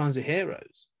for these kinds of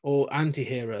heroes, or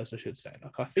anti-heroes, I should say.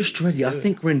 Like, I think just ready. I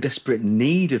think we're in desperate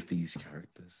need of these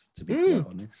characters, to be quite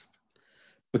honest.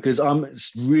 Because I'm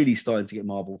really starting to get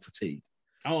Marvel fatigue.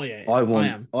 Oh yeah, I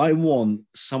want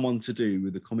someone to do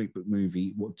with a comic book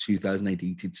movie what 2000 AD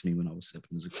did to me when I was 7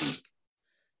 as a kid.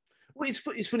 Well,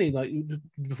 it's funny. Like,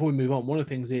 before we move on, one of the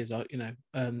things is, like, you know,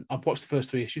 I've watched the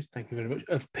first 3 issues. Thank you very much.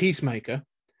 Of Peacemaker,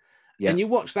 and you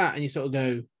watch that and you sort of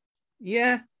go,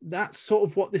 yeah, that's sort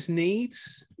of what this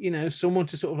needs. You know, someone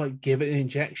to sort of like give it an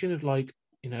injection of, like,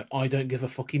 you know, I don't give a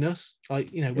fuckiness.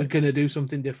 Like, you know, we're going to do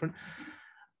something different.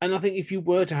 And I think if you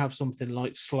were to have something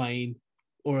like Slain,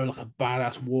 or like a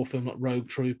badass war film like Rogue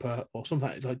Trooper or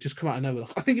something like just come out of nowhere,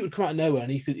 I think it would come out of nowhere,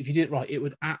 and you could, if you did it right, it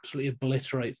would absolutely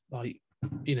obliterate, like,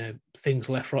 you know, things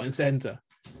left, right, and center.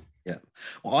 Yeah.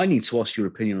 Well, I need to ask your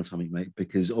opinion on something, mate,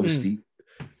 because obviously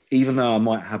even though I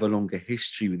might have a longer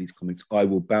history with these comics, I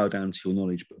will bow down to your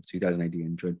knowledge of 2000 AD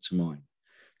and Dread to mine,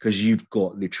 because you've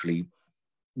got literally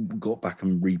got back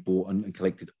and rebought and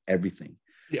collected everything.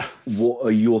 Yeah. What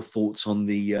are your thoughts on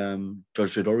the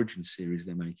Judge Dredd Origins series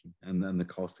they're making and the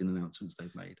casting announcements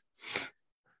they've made?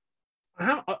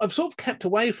 I've sort of kept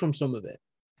away from some of it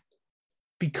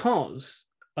because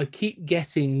we keep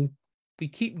getting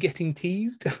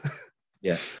teased.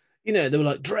 Yeah. You know, they were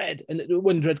like Dread, and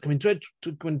when Dread came out in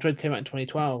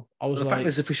 2012, I was the like, fact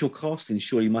there's official casting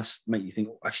surely must make you think,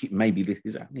 oh, actually, maybe this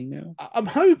is happening now. I'm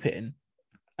hoping.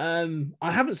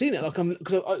 I haven't seen it,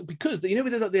 because you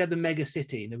know, they had the Mega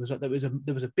City, and there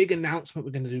was a big announcement,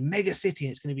 we're going to do Mega City,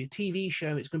 and it's going to be a TV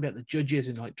show, it's going to be about the judges,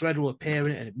 and like Dread will appear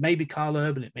in it, and it may be Karl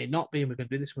Urban, it may not be, and we're going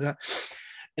to do this and that,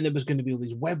 and there was going to be all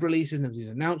these web releases, and there was these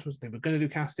announcements, they were going to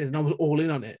do casting, and I was all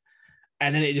in on it,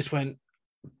 and then it just went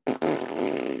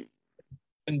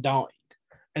and died,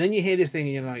 and then you hear this thing,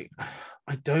 and you're like,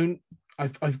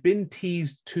 I've been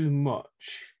teased too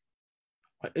much.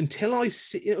 Until I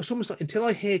see, it's almost like until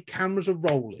I hear cameras are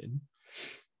rolling,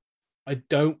 I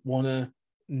don't want to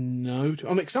know.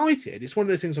 I'm excited. It's one of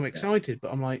those things I'm excited,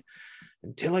 but I'm like,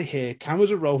 until I hear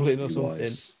cameras are rolling or something,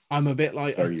 I'm a bit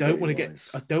like, I don't want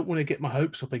to get my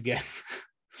hopes up again.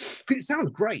 It sounds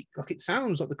great. Like, it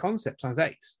sounds like the concept sounds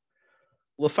ace.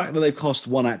 Well, the fact that they've cast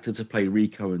one actor to play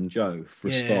Rico and Joe for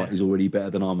a start is already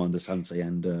better than Armando Sante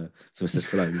and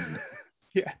Sylvester Stallone, isn't it?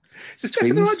 Yeah, it's a step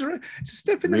in the right direction. It's a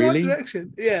step in the right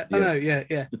direction. Yeah, I know.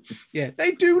 Yeah.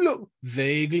 They do look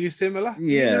vaguely similar.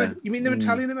 Yeah. You mean they're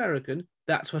Italian American?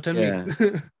 That's what I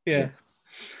mean. Yeah.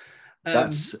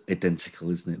 That's identical,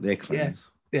 isn't it? They're clones.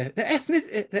 Yeah.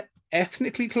 They're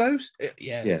ethnically close.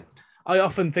 Yeah. I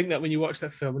often think that when you watch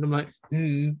that film, and I'm like,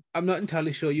 I'm not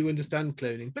entirely sure you understand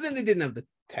cloning. But then they didn't have the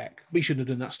tech. We should have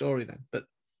done that story then. But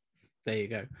there you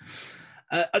go.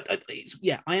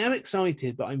 I am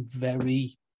excited, but I'm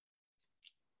very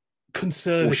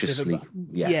conservative.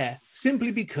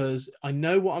 Simply because I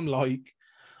know what I'm like.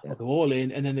 I'll go all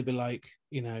in, and then they'll be like,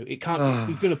 you know, it can't.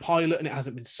 We've done a pilot, and it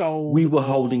hasn't been sold. We were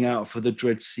holding out for the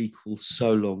Dread sequel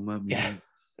so long, weren't we? Yeah,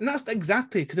 and that's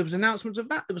exactly because there was announcements of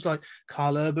that. There was like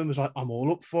Karl Urban was like, I'm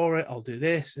all up for it. I'll do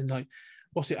this, and like,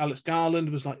 what's it? Alex Garland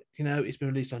was like, you know, it's been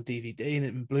released on DVD and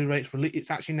in Blu-ray.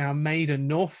 It's actually now made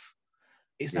enough.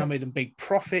 It's now made a big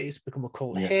profit. It's become a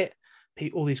cult hit.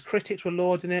 All these critics were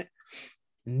lauding it.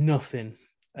 Nothing.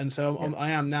 And so I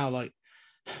am now like,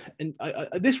 and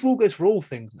this rule goes for all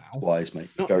things now. Wise, mate.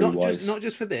 Very wise. Not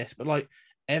just for this, but like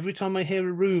every time I hear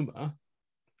a rumor,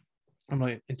 I'm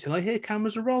like, until I hear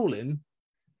cameras are rolling,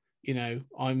 you know,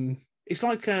 it's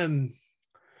like, I'm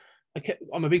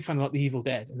a big fan of like The Evil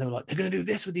Dead. And they were like, they're going to do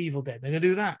this with The Evil Dead. They're going to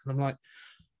do that. And I'm like,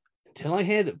 until I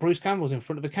hear that Bruce Campbell's in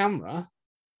front of the camera,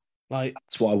 like,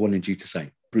 that's what I wanted you to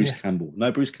say. Bruce Campbell.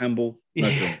 No Bruce Campbell. No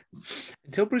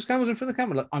Until Bruce Campbell's in front of the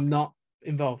camera, like, I'm not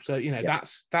involved. So, you know,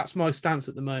 that's my stance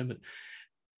at the moment.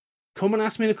 Come and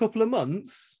ask me in a couple of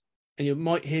months, and you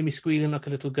might hear me squealing like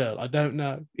a little girl. I don't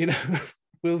know. You know,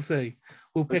 we'll see.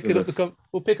 We'll pick up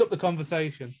the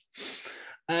conversation.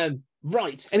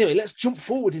 Right. Anyway, let's jump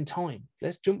forward in time.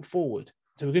 So we're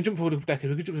going to jump forward a decade.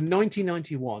 We're going to jump to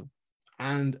 1991,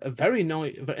 and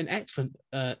an excellent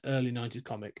early 90s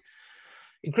comic.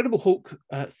 Incredible Hulk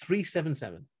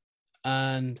 377,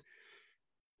 and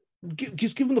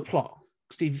just give them the plot,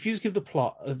 Steve. If you just give the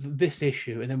plot of this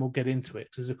issue, and then we'll get into it,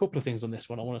 because there's a couple of things on this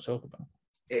one I want to talk about.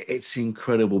 It's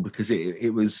incredible because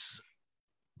it was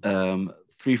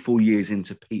 3-4 years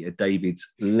into Peter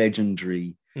David's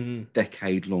legendary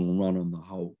decade-long run on the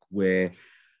Hulk, where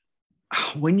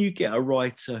when you get a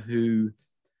writer who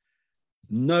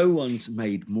no one's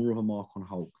made more of a mark on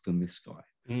Hulk than this guy.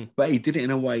 But he did it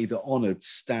in a way that honoured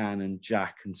Stan and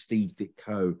Jack and Steve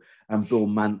Ditko and Bill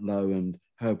Mantlo and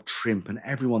Herb Trimp and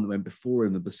everyone that went before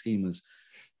him, the Buscemers,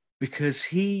 because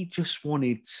he just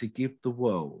wanted to give the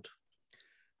world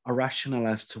a rationale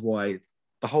as to why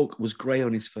the Hulk was grey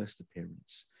on his first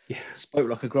appearance. Yeah. Spoke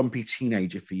like a grumpy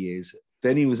teenager for years.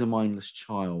 Then he was a mindless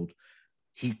child.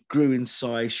 He grew in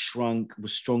size, shrunk,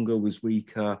 was stronger, was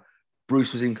weaker.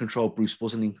 Bruce was in control. Bruce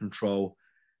wasn't in control.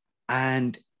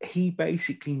 And he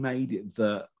basically made it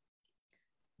that,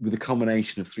 with a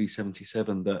combination of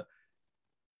 377, that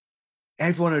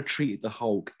everyone had treated the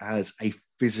Hulk as a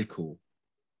physical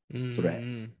threat.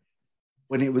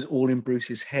 When it was all in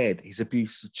Bruce's head, his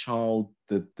abuse as a child,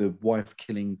 the wife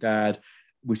killing dad,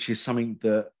 which is something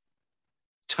that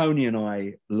Tony and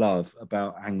I love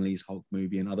about Ang Lee's Hulk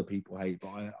movie and other people hate, but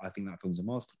I think that film's a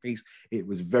masterpiece. It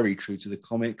was very true to the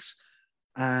comics.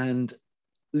 And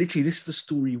literally, this is the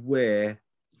story where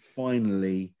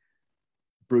finally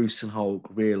Bruce and Hulk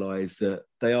realise that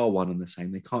they are one and the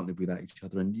same. They can't live without each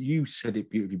other. And you said it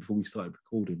beautifully before we started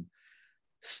recording.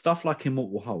 Stuff like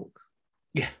Immortal Hulk.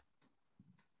 Yeah.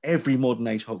 Every modern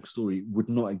age Hulk story would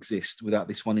not exist without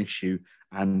this one issue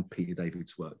and Peter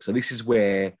David's work. So this is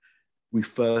where we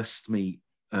first meet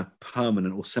a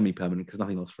permanent or semi-permanent, because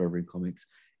nothing lasts forever in comics,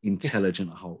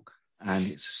 intelligent Hulk. And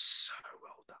it's so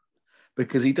well done.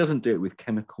 Because he doesn't do it with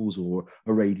chemicals or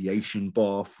a radiation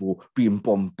bath or being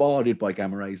bombarded by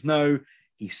gamma rays. No,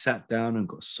 he sat down and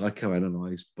got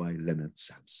psychoanalyzed by Leonard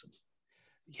Samson.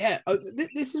 Yeah,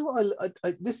 this is what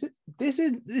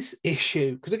this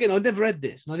issue, because again, I'd never read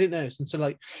this and I didn't know this. And so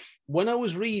like when I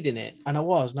was reading it, and I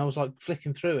was like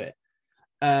flicking through it,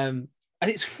 and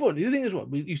it's fun. The thing is,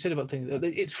 what you said about things,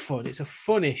 it's fun. It's a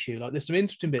fun issue. Like there's some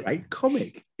interesting bits. Great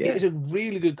comic. Yeah. It's a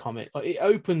really good comic. Like it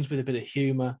opens with a bit of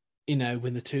humor, you know,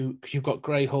 when the two, because you've got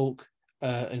Grey Hulk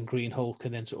and Green Hulk,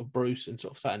 and then sort of Bruce and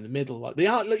sort of sat in the middle. Like they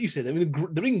are, like you said, they're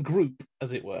in group,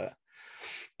 as it were.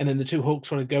 And then the two Hulks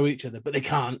trying to go at each other, but they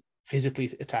can't physically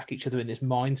attack each other in this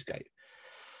mindscape.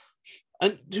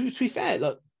 And to be fair,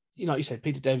 like you know, like you said,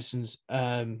 Peter David's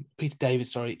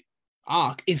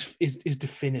arc is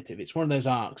definitive. It's one of those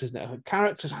arcs, isn't it?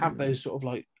 Characters have those sort of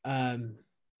like,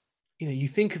 you know, you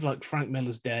think of like Frank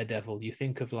Miller's Daredevil, you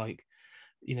think of like,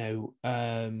 you know,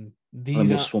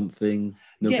 these Swamp Thing,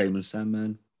 Neil Gaiman's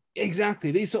Sandman.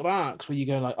 Exactly, these sort of arcs where you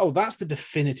go like, oh, that's the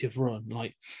definitive run.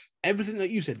 Like everything that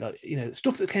you said, like, you know,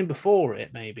 stuff that came before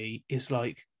it maybe is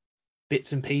like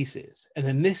bits and pieces, and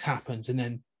then this happens, and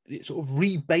then it sort of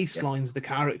re-baselines the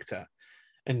character,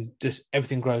 and just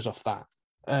everything grows off that.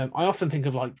 I often think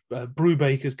of like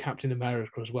Brubaker's Captain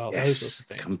America as well. Yes, those sorts of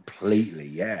things. Completely,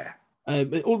 yeah.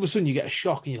 But all of a sudden you get a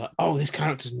shock, and you're like, oh, this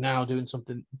character's now doing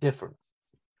something different,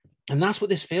 and that's what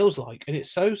this feels like, and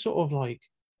it's so sort of like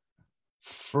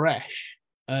fresh.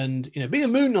 And you know, being a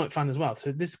Moon Knight fan as well,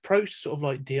 so this approach to sort of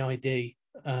like DID,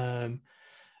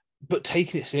 but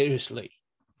taking it seriously,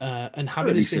 and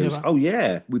having this thing about,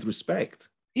 with respect,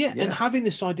 and having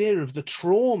this idea of the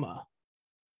trauma,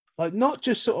 like not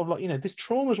just sort of like, you know, this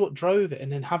trauma is what drove it,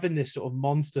 and then having this sort of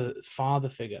monster father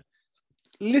figure,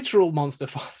 literal monster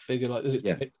father figure, like as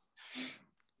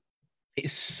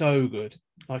it's so good,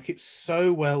 like it's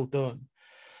so well done.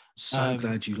 So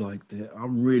glad you liked it.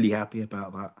 I'm really happy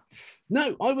about that.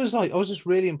 No, I was just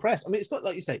really impressed. I mean, it's not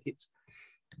like you say,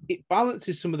 it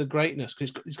balances some of the greatness,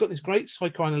 because it's got this great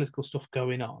psychoanalytical stuff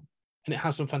going on, and it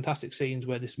has some fantastic scenes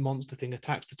where this monster thing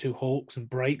attacks the two Hulks and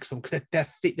breaks them because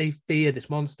they fear this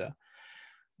monster.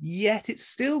 Yet it's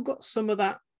still got some of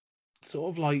that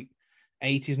sort of like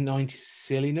 80s, 90s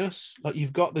silliness. Like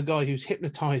you've got the guy who's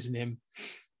hypnotizing him.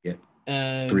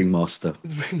 Yeah. Ringmaster.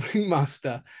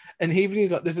 And he's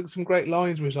like, there's some great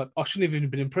lines where he's like, I shouldn't have even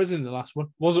been in prison in the last one.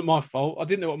 Wasn't my fault. I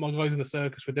didn't know what my guys in the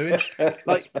circus were doing.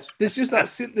 Like, there's just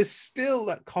that, there's still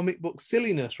that comic book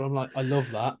silliness where I'm like, I love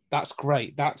that. That's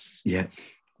great. That's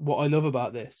what I love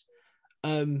about this.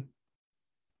 But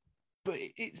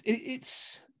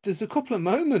it's there's a couple of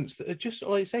moments that are just,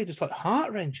 like I say, just like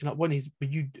heart-wrenching. Like when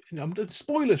I'm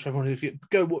spoilers for everyone if you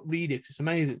read it, it's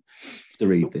amazing to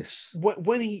read this.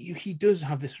 When he does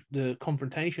have the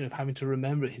confrontation of having to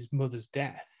remember his mother's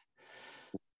death,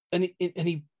 and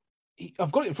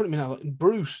I've got it in front of me now. Like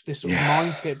Bruce, this sort of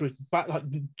mindscape, Bruce back like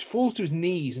falls to his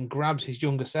knees and grabs his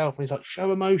younger self, and he's like,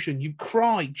 "Show emotion, you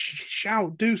cry,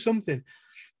 shout, do something."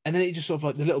 And then it just sort of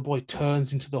like the little boy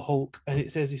turns into the Hulk, and he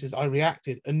says, I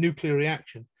reacted, a nuclear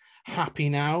reaction. Happy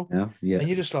now. Yeah. And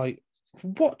you're just like,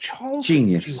 what childhood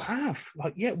did you have?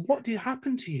 Like, what did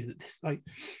happen to you? This, like,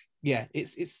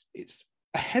 it's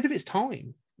ahead of its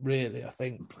time, really, I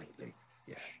think. Completely.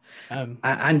 Yeah.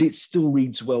 And it still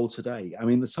reads well today. I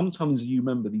mean, sometimes you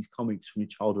remember these comics from your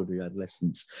childhood or your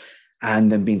adolescence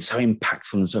and them being so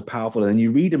impactful and so powerful. And then you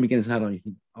read them again as an adult and you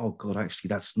think, oh God, actually,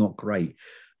 that's not great.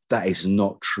 That is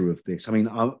not true of this. I mean,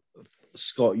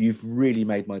 Scott, you've really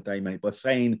made my day, mate, by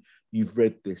saying you've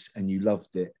read this and you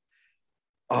loved it.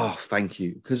 Oh, thank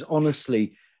you. Because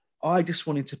honestly, I just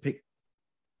wanted to pick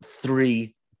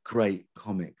 3 great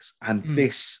comics, and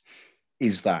this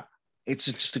is that. It's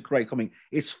just a great comic.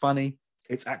 It's funny,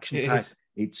 it's action-packed,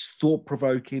 it's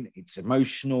thought-provoking, it's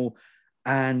emotional,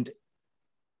 and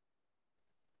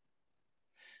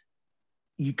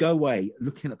you go away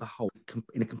looking at the whole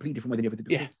in a completely different way than you ever did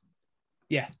before.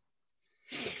 Yeah.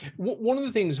 One of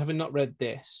the things, having not read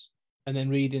this and then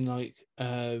reading like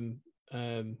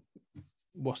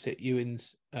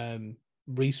Ewan's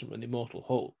recent one, Immortal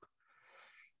Hulk,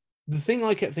 the thing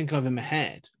I kept thinking of in my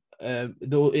head,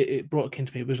 though it brought akin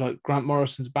to me, was like Grant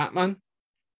Morrison's Batman.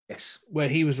 Yes. Where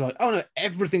he was like, oh no,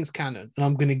 everything's canon, and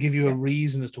I'm going to give you a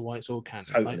reason as to why it's all canon.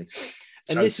 Totally.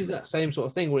 And this is that same sort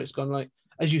of thing where it's gone like,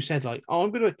 as you said, like, oh,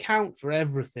 I'm going to account for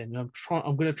everything. I'm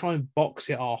going to try and box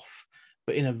it off,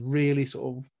 but in a really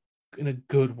sort of, in a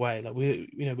good way. Like we're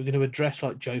going to address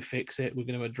like Joe Fixit. We're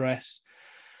going to address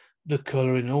the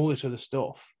coloring and all this other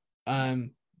stuff.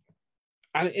 And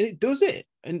it does it.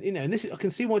 And, and this is, I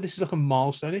can see why this is like a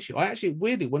milestone issue. I actually,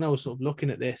 weirdly, when I was sort of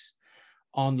looking at this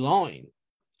online,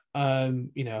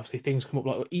 obviously things come up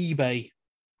like eBay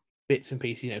bits and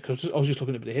pieces, because I was just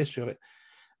looking at a bit of history of it.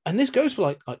 And this goes for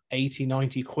like 80,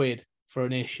 90 quid for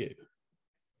an issue.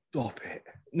 Stop it.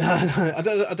 No, I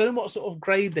don't know what sort of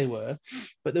grade they were,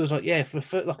 but there was like,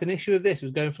 for like an issue of this, it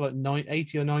was going for like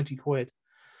 80 or 90 quid.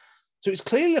 So it's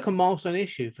clearly like a milestone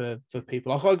issue for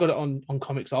people. Like I got it on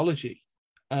Comixology.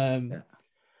 And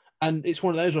it's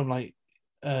one of those where I'm like,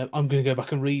 I'm going to go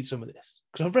back and read some of this.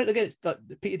 Because I've read, again, it's like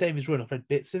the Peter David's run, I've read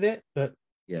bits of it, but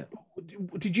yeah.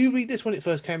 Did you read this when it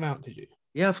first came out, did you?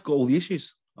 Yeah, I've got all the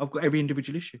issues. I've got every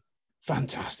individual issue.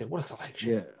 Fantastic. What a collection.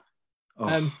 Yeah.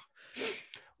 Oh.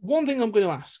 One thing I'm going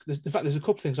to ask, in fact, there's a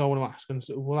couple of things I want to ask, and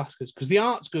we'll ask us, because the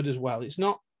art's good as well. It's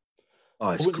not... Oh,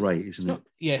 it's great, isn't it?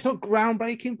 Yeah, it's not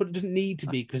groundbreaking, but it doesn't need to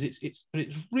be, because it's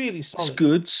really solid. It's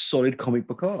good, solid comic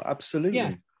book art, absolutely.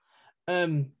 Yeah.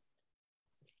 The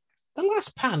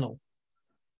last panel,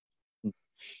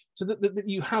 so that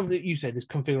you have, that you said, this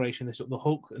configuration, this sort of the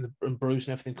Hulk and Bruce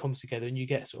and everything comes together, and you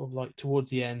get sort of like towards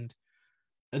the end,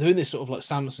 and they're in this sort of like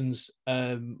Samson's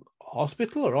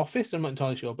hospital or office, I'm not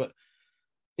entirely sure, but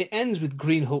it ends with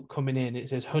Green Hulk coming in. It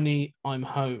says, "Honey, I'm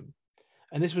home."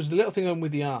 And this was the little thing on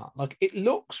with the art. Like, it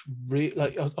looks really,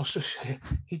 like, I'll just show you.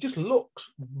 He just looks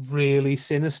really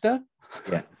sinister.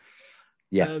 Yeah.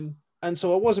 Yeah. And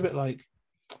so I was a bit like,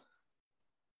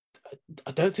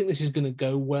 I don't think this is going to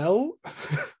go well.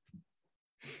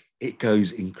 It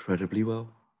goes incredibly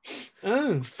well.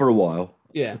 Oh. For a while.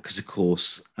 Yeah. Because, of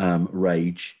course,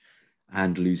 rage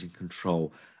and losing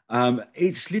control.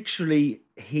 It's literally,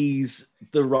 he's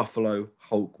the Ruffalo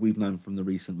Hulk we've known from the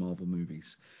recent Marvel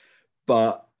movies.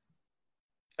 But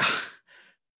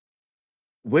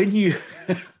when you...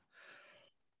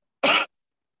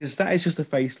 Because that is just a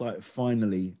face like,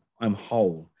 finally, I'm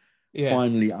whole. Yeah.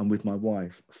 Finally, I'm with my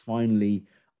wife. Finally,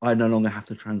 I no longer have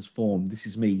to transform. This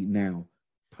is me now,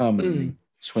 permanently,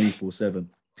 24/7.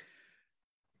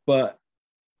 But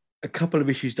a couple of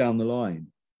issues down the line,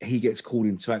 he gets called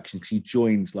into action because he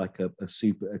joins like a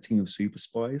team of super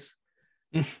spies.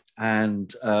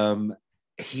 And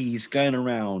he's going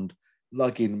around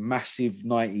lugging massive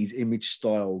 90s image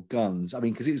style guns. I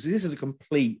mean, because this is a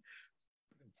complete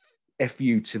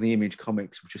FU to the Image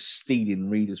comics, which are stealing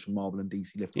readers from Marvel and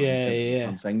DC left, right, and center. Yeah.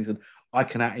 I'm saying, listen, I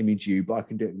can out-image you, but I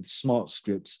can do it with smart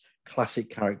scripts, classic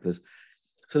characters.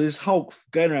 So there's Hulk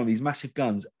going around with these massive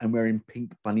guns and wearing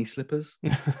pink bunny slippers.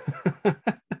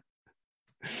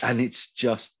 And it's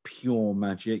just pure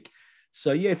magic.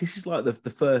 So yeah, this is like the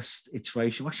first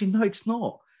iteration. Actually, no, it's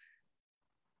not.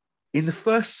 In the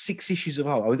first 6 issues of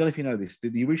Hulk, I don't know if you know this,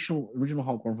 the original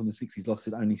Hulk one from the 60s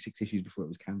lasted only 6 issues before it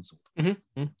was cancelled.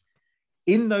 Mm-hmm.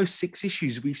 In those 6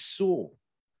 issues, we saw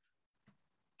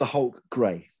the Hulk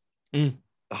grey, the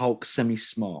Hulk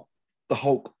semi-smart, the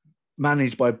Hulk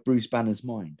managed by Bruce Banner's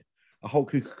mind, a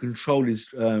Hulk who could control his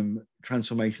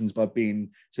transformations by being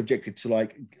subjected to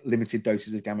like limited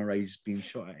doses of gamma rays being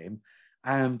shot at him,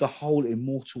 and the whole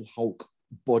Immortal Hulk,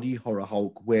 body horror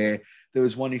Hulk, where there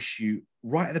was one issue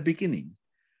right at the beginning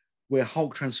where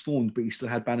Hulk transformed, but he still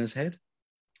had Banner's head.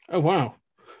 Oh, wow.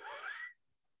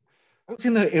 That was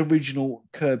in the original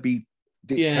Kirby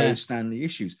Ditko Stanley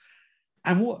issues.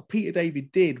 And what Peter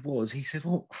David did was he said,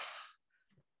 well,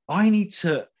 I need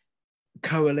to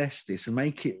coalesce this and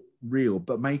make it real,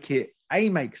 but make it A,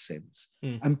 make sense,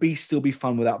 and B, still be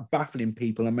fun without baffling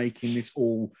people and making this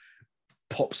all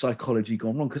pop psychology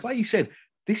gone wrong. Because like you said,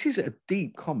 this is a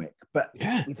deep comic, but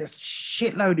with a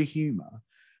shitload of humor,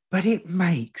 but it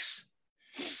makes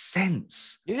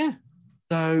sense. Yeah.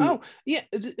 So,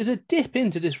 there's a dip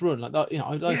into this run. Like that,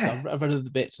 I've read other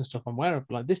bits and stuff I'm aware of.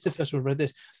 Like this, the first one I've read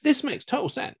this. This makes total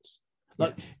sense.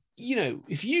 Like,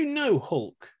 if you know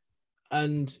Hulk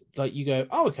and like you go,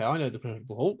 oh, okay, I know the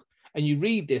Incredible Hulk, and you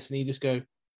read this and you just go,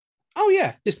 oh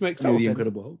yeah, this makes total sense.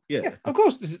 Incredible Hulk. Yeah, of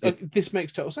course, this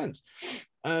makes total sense.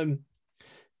 I'm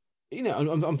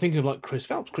thinking of like Chris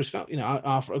Phelps. Chris Phelps,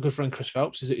 our good friend Chris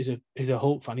Phelps is a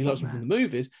Hulk fan. He loves him from the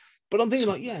movies. But I'm thinking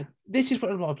like, this is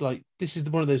what I'm like. This is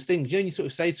one of those things. You sort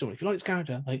of say to someone, if you like this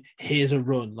character, like, here's a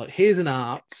run, like here's an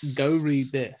arc. Go read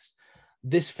this.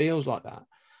 This feels like that.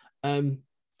 And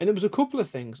there was a couple of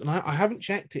things, and I haven't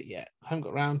checked it yet. I haven't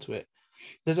got around to it.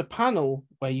 There's a panel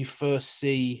where you first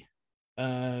see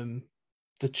the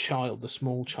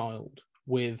small child,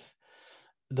 with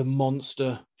the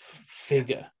monster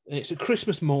figure. And it's a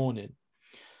Christmas morning,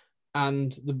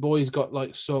 and the boy's got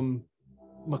like some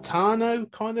Meccano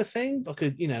kind of thing,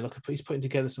 he's putting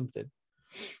together something,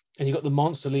 and you got the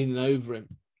monster leaning over him.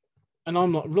 And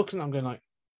I'm not looking, I'm going like,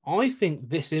 I think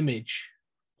this image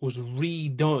was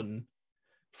redone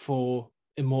for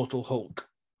Immortal Hulk,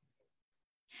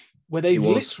 where they've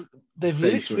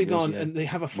literally gone and they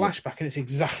have a flashback and it's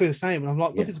exactly the same. And I'm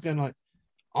like, looking, going like,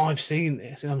 I've seen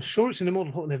this, and I'm sure it's in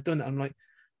Immortal Hulk and they've done it. I'm like,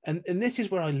 and this is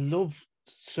where I love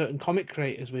certain comic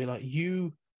creators, where like,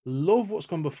 you love what's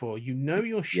gone before, you know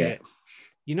your shit. Yeah.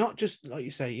 You're not just, like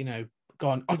you say,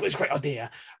 gone, I've got this great idea,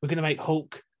 we're going to make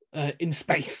Hulk in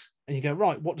space. And you go,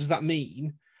 right, what does that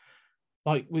mean?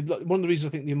 Like, one of the reasons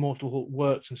I think the Immortal Hulk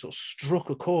worked and sort of struck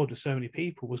a chord with so many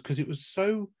people was because it was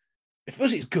so,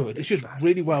 first it's good, it's just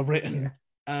really well written,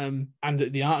 and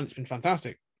the art, it's been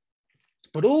fantastic.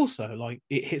 But also, like,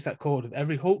 it hits that chord of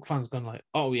every Hulk fan's gone like,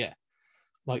 oh yeah,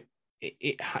 like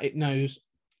it knows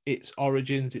its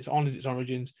origins, it's honored its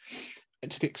origins,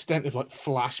 and to the extent of like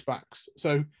flashbacks.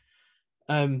 So,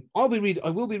 I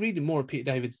will be reading more of Peter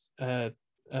David's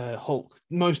Hulk,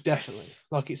 most definitely. Yes.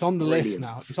 Like, it's on the list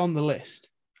now. It's on the list.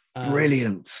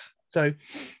 Brilliant. So,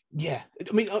 yeah.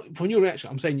 I mean, from your reaction,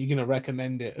 I'm saying you're going to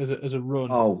recommend it as a run.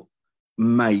 Oh,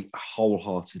 mate,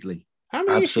 wholeheartedly. How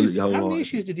many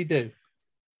issues did he do?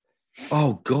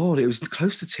 Oh God, it was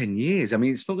close to 10 years. I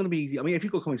mean, it's not going to be. I mean, if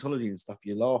you've got Comicsology and stuff,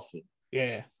 you're laughing.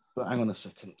 Yeah. But hang on a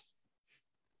second.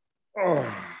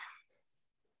 Oh.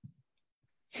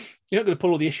 You're not going to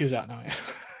pull all the issues out now.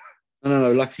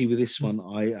 No. Luckily with this one,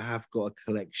 I have got a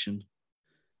collection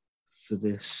for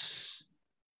this.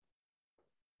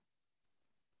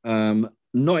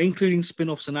 Not including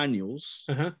spin-offs and annuals.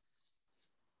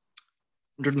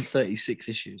 136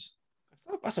 issues.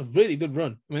 That's a really good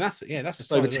run. I mean, that's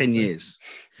a over 10 years.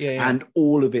 Yeah. And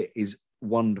all of it is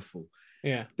wonderful.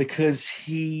 Yeah. Because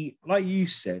he, like you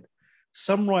said,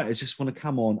 some writers just want to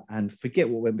come on and forget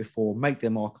what went before, make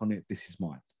their mark on it. This is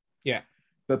mine. Yeah.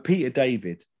 But Peter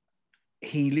David,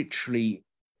 he literally,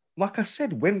 like I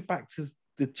said, went back to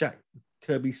the Jack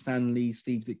Kirby, Stan Lee,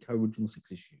 Steve Ditko original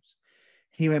 6 issues.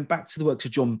 He went back to the works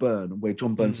of John Byrne, where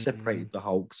John Byrne separated the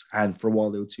Hulks, and for a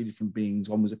while there were 2 different beings.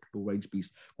 One was a pure rage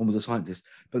beast, one was a scientist,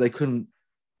 but they couldn't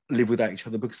live without each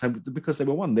other because they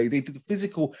were one. They did the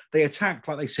physical. They attacked,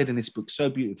 like they said in this book so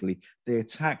beautifully. They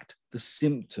attacked the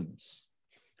symptoms,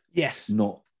 yes,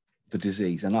 not the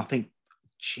disease. And I think,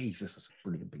 Jesus, that's a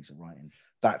brilliant piece of writing.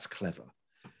 That's clever.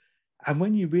 And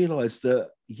when you realise that,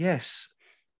 yes,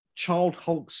 child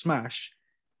Hulk smash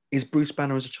is Bruce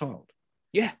Banner as a child.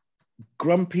 Yeah.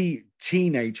 Grumpy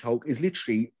teenage Hulk is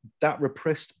literally that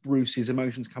repressed Bruce's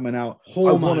emotions coming out.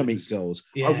 Hormones. I want to meet girls.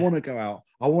 Yeah. I want to go out.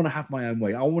 I want to have my own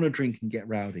way. I want to drink and get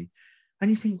rowdy.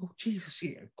 And you think, well, Jesus,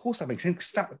 yeah, of course that makes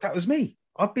sense. That was me.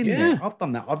 I've been there. I've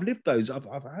done that. I've lived those. I've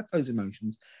had those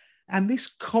emotions. And this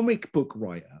comic book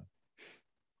writer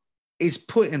is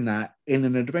putting that in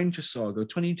an adventure saga,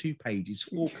 22 pages,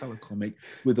 4-color comic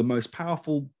with the most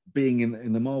powerful being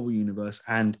in the Marvel universe.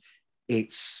 And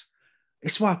it's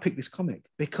why I picked this comic,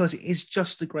 because it is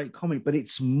just a great comic, but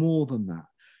it's more than that.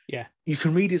 Yeah. You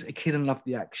can read it as a kid and love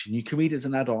the action. You can read it as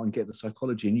an adult and get the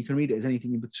psychology, and you can read it as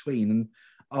anything in between. And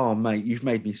oh, mate, you've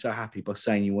made me so happy by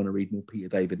saying you want to read more Peter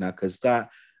David now, because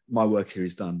my work here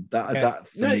is done. That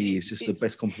for me is just the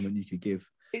best compliment you could give.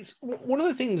 It's one of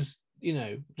the things,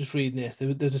 just reading this,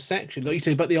 there's a section, like you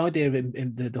say, about the idea of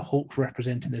the Hulk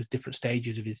representing those different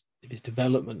stages of his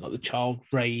development, like the child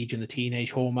rage and the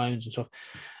teenage hormones and stuff.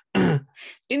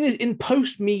 In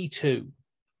post Me Too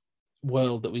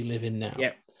world that we live in now,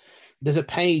 there's a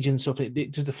page and stuff.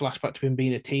 It does the flashback to him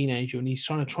being a teenager, and he's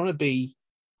trying to be,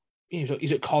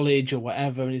 he's at college or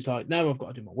whatever, and he's like, no, I've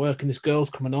got to do my work. And this girl's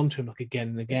coming on to him like again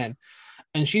and again,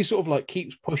 and she sort of like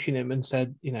keeps pushing him and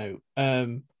said,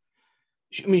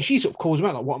 she sort of calls him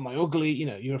out like, "What, am I ugly?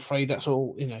 You're afraid that's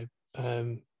all.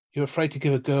 You're afraid to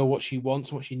give a girl what she wants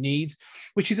and what she needs,"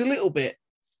 which is a little bit.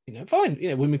 Fine.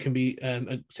 Women can be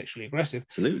sexually aggressive.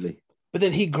 Absolutely. But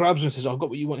then he grabs her and says, "I've got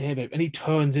what you want here, babe." And he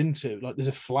turns into, like, there's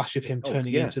a flash of him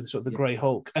turning into the sort of the Grey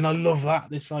Hulk. And I love that.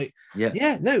 It's like,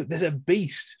 there's a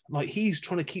beast. Like, he's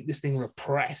trying to keep this thing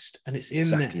repressed, and it's in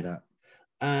exactly there.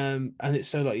 That. And it's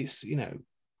so, like,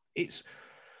 it's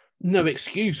no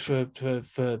excuse for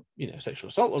sexual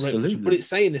assault or rape, but it's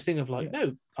saying this thing of like,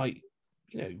 no, like,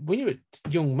 when you're a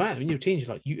young man, when you're a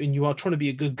teenager, like you are trying to be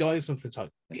a good guy or something,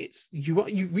 it's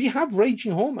like we have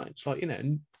raging hormones, like,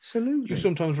 and absolutely you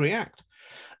sometimes react.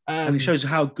 And it shows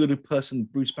how good a person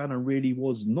Bruce Banner really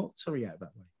was not to react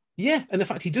that way. Yeah, and the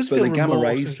fact he does but feel the gamma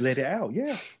rays let it out.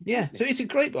 Yeah. So it's a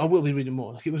great. I will be reading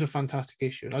more. Like, it was a fantastic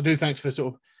issue. And I do thanks for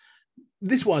sort of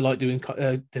this is why I like doing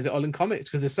Desert Island Comics,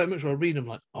 because there's so much where I read them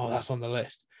like, oh, that's on the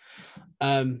list.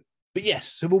 But yes,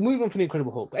 so we'll move on from the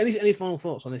Incredible Hulk. Any final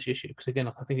thoughts on this issue? Because again,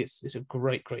 I think it's a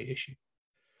great issue.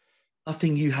 I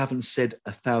think you haven't said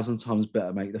 1,000 times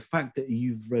better, mate. The fact that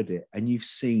you've read it and you've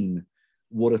seen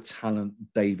what a talent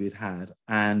David had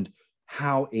and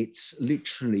how it's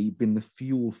literally been the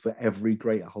fuel for every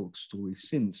great Hulk story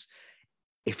since.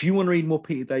 If you want to read more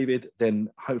Peter David, then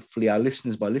hopefully our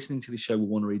listeners, by listening to the show, will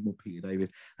want to read more Peter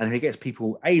David. And if it gets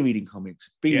people, A, reading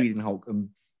comics, B, reading Hulk, and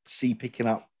C, picking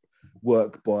up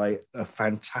work by a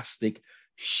fantastic,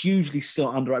 hugely still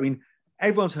under. I mean,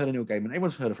 everyone's heard of Neil Gaiman,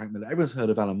 everyone's heard of Frank Miller, everyone's heard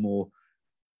of Alan Moore.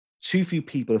 Too few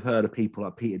people have heard of people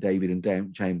like Peter David and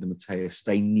James DeMatteis.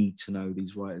 They need to know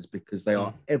these writers because they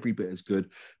are every bit as good,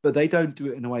 but they don't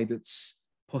do it in a way that's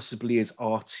possibly as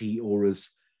arty or as,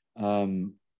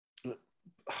 for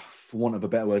want of a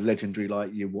better word, legendary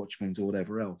like your Watchmen's or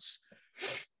whatever else.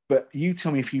 But you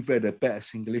tell me if you've read a better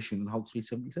single issue than Hulk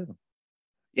 377.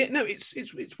 Yeah, no, it's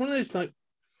one of those like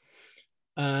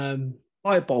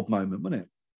light bulb moment, wasn't it?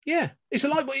 Yeah, it's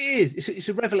like what it is. It's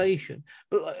a revelation.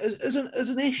 But like, as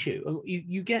an issue,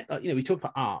 you get like, we talked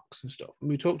about arcs and stuff,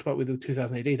 and we talked about with the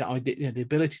 2000 AD that idea, the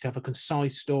ability to have a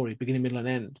concise story, beginning, middle, and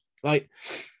end. Like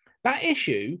that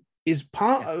issue is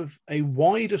part of a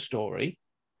wider story.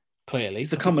 Clearly,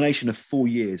 it's the combination of 4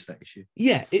 years. That issue.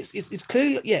 Yeah, it's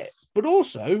clearly but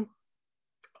also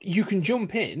you can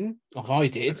jump in like I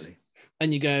did. Really?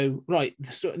 And you go, right,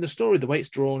 the story, the way it's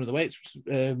drawn, or the way it's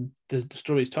the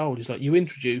story is told is like you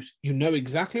introduce, you know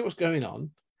exactly what's going on,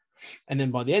 and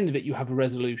then by the end of it, you have a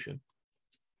resolution.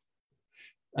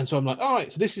 And so I'm like, all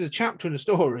right, so this is a chapter in a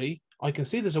story. I can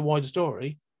see there's a wider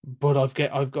story, but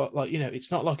I've got like, it's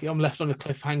not like I'm left on a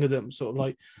cliffhanger that I'm sort of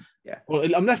like, well,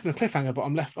 I'm left on a cliffhanger, but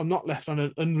I'm not left on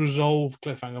an unresolved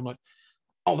cliffhanger. I'm like,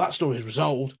 oh, that story is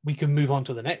resolved. We can move on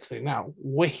to the next thing now.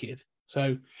 Wicked.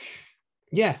 So.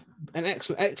 Yeah, an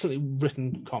excellently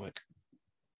written comic.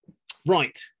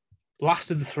 Right, last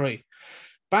of the three.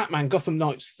 Batman Gotham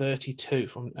Knights 32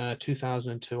 from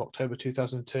 2002, October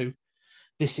 2002.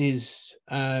 This is,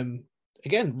 again,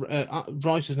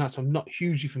 writers now I'm not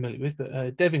hugely familiar with,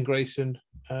 but Devin Grayson,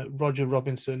 Roger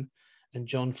Robinson, and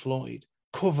John Floyd.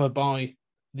 Cover by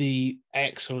the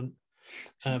excellent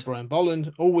Brian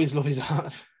Bolland. Always love his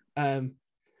art. But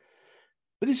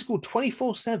this is called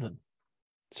 24/7.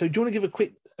 So do you want to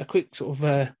give a quick sort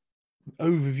of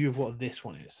overview of what this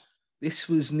one is? This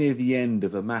was near the end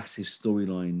of a massive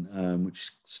storyline,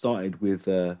 which started with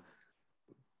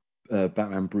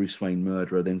Batman Bruce Wayne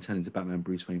murderer, then turned into Batman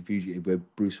Bruce Wayne fugitive, where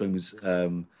Bruce Wayne was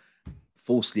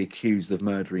falsely accused of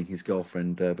murdering his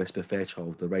girlfriend, Vesper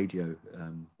Fairchild, the radio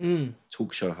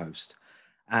talk show host.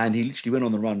 And he literally went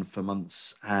on the run for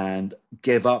months and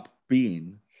gave up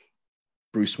being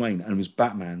Bruce Wayne and was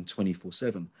Batman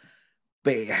 24/7.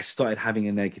 But it has started having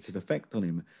a negative effect on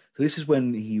him. So this is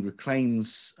when he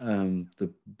reclaims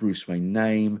the Bruce Wayne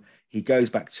name. He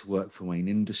goes back to work for Wayne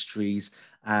Industries.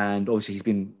 And obviously he's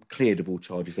been cleared of all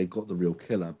charges. They've got the real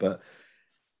killer. But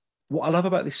what I love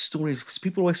about this story is because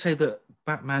people always say that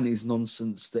Batman is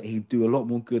nonsense, that he'd do a lot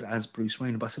more good as Bruce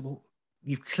Wayne. But I said, well,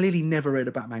 you've clearly never read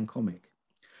a Batman comic.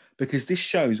 Because this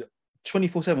shows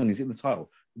 24/7 is in the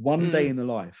title. One day in the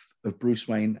life of Bruce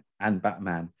Wayne and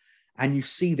Batman. And you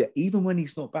see that even when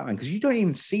he's not Batman, because you don't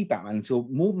even see Batman until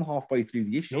more than halfway through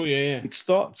the issue. Oh, yeah. It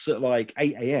starts at like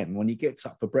 8 a.m. when he gets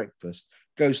up for breakfast,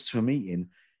 goes to a meeting,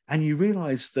 and you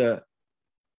realize that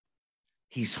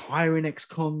he's hiring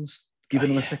ex-cons, giving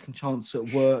them a second chance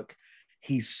at work.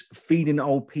 He's feeding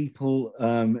old people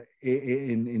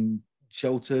in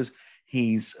shelters.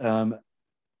 He's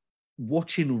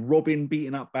watching Robin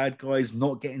beating up bad guys,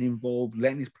 not getting involved,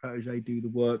 letting his protege do the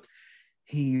work.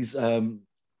 He's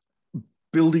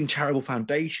building charitable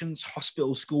foundations,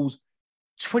 hospitals, schools,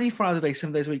 24 hours a day,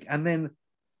 7 days a week. And then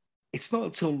it's not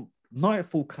until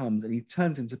nightfall comes and he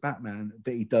turns into Batman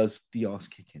that he does the ass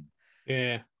kicking.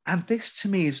 Yeah. And this to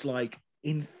me is like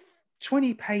in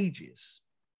 20 pages,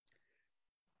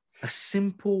 a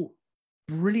simple,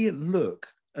 brilliant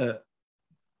look at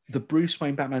the Bruce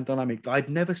Wayne Batman dynamic that I'd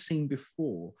never seen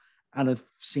before and have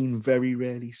seen very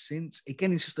rarely since.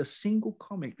 Again, it's just a single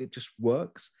comic that just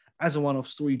works as a one-off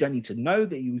story. You don't need to know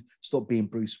that he stopped being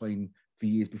Bruce Wayne for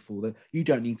years before that. You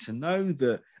don't need to know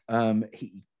that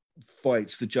he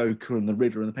fights the Joker and the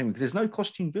Riddler and the Penguin, because there's no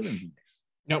costume villains in this.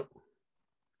 Nope.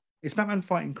 It's Batman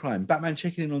fighting crime. Batman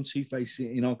checking in on Two-Face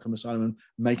in Arkham Asylum and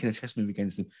making a chess move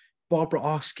against him. Barbara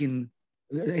asking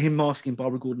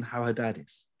Barbara Gordon how her dad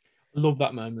is. Love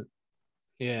that moment.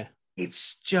 Yeah.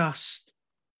 It's just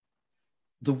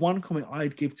the one comment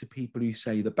I'd give to people who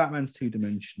say that Batman's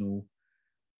two-dimensional.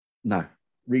 No,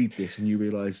 read this and you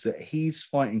realise that he's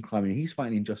fighting crime and he's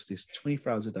fighting injustice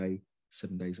 24 hours a day,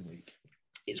 7 days a week.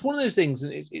 It's one of those things,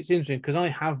 and it's interesting because I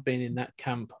have been in that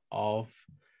camp of,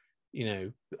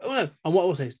 and what I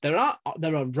will say is there are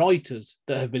writers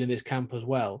that have been in this camp as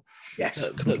well. Yes,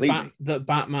 completely. That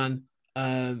Batman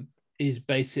is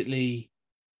basically,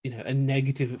 a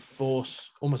negative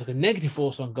force, almost like a negative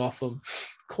force on Gotham,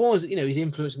 cause he's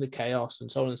influencing the chaos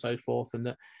and so on and so forth, and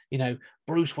that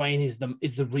Bruce Wayne is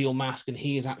the real mask and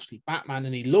he is actually Batman,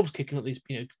 and he loves kicking up these,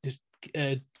 just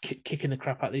kicking the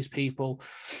crap out of these people,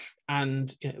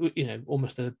 and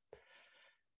almost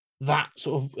that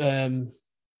sort of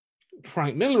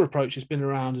Frank Miller approach has been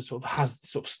around and has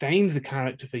stained the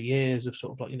character for years of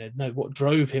what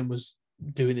drove him was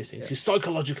doing this thing. He's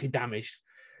psychologically damaged.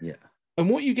 Yeah. And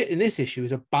what you get in this issue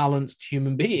is a balanced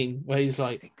human being where he's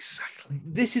like, exactly,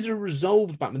 this is a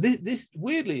resolved Batman. This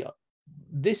weirdly,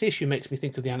 this issue makes me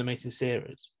think of the animated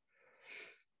series.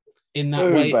 In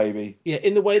that way, baby. Yeah,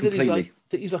 in the way Completely.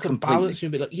 that he's like a balanced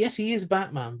human being. Like, yes, he is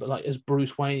Batman, but like as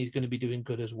Bruce Wayne, he's going to be doing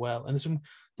good as well. And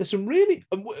there's some really,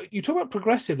 you talk about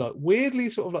progressive, like weirdly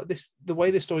sort of like this, the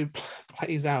way this story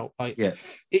plays out. Like, it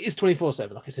is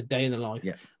 24/7. Like it's a day in the life.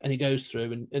 Yeah. And he goes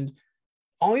through and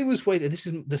I was waiting. This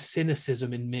is the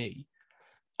cynicism in me.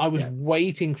 I was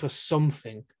waiting for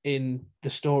something in the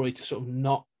story to sort of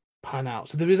not pan out.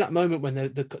 So there is that moment when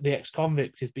the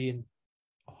ex-convict is being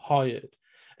hired,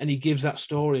 and he gives that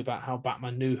story about how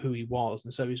Batman knew who he was,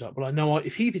 and so he's like, "Well, I know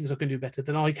if he thinks I can do better,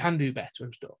 then I can do better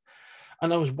and stuff."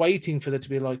 And I was waiting for there to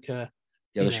be like a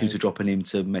the shoes are dropping him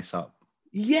to mess up.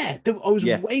 Yeah, I was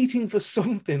waiting for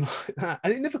something like that,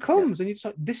 and it never comes. And you're just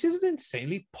like, "This is an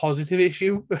insanely positive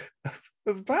issue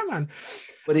of Batman,"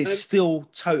 but it's still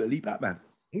totally Batman.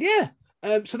 Yeah.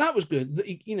 So that was good.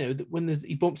 That when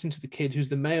he bumps into the kid who's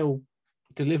the mail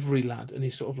delivery lad, and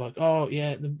he's sort of like, "Oh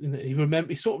yeah," he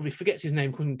forgets his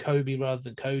name, calls him Kobe rather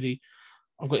than Cody.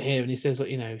 I've got it here, and he says, like,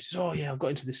 he says, "Oh yeah, I've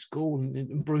got into this school,"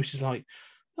 and Bruce is like,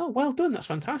 "Oh, well done, that's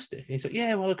fantastic." And he's like,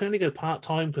 "Yeah, well, I can only go part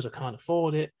time because I can't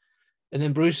afford it." And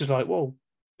then Bruce is like, "Well,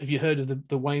 have you heard of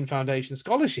the Wayne Foundation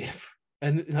scholarship?"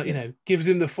 And gives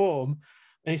him the form,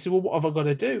 and he said, "Well, what have I got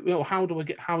to do? How do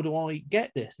I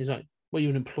get this?" And he's like, "Well,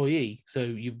 you're an employee, so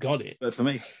you've got it." But for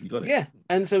me, you got it. Yeah.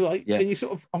 And so and you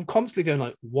sort of, I'm constantly going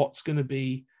like, what's going to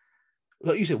be,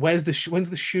 like you said, when's the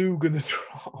shoe going to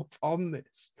drop on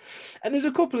this? And there's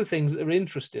a couple of things that are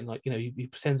interesting. Like, he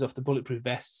sends off the bulletproof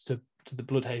vests to the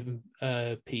Bloodhaven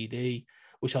PD,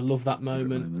 which I love that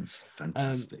moment. Moment's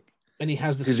fantastic. And he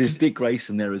has because there's Dick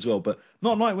Grayson there as well, but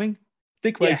not Nightwing.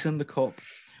 Dick Grayson, the cop.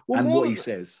 Well, and what he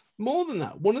says. More than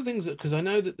that, one of the things because I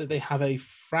know that they have a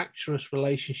fractious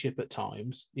relationship at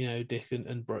times, Dick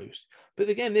and Bruce. But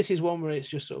again, this is one where it's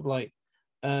just sort of like,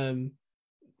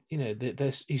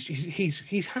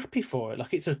 he's happy for it.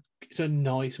 Like it's a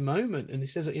nice moment, and he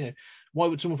says, why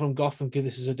would someone from Gotham give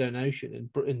this as a donation?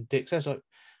 And Dick says, like,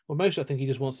 well, mostly I think he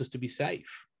just wants us to be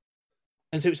safe.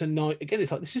 And so it's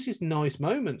it's like this is his nice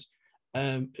moment.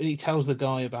 And he tells the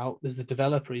guy about there's the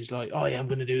developer. He's like, "Oh yeah, I'm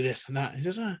going to do this and that." He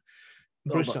says,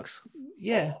 Bruce, like,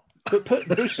 yeah, but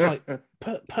Bruce like,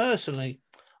 personally,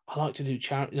 I like to do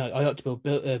charity. I like to build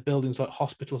buildings like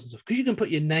hospitals and stuff because you can put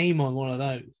your name on one of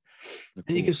those,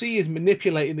 and you can see he's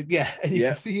manipulating the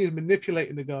can see he's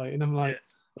manipulating the guy. And I'm like,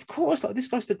 of course, like this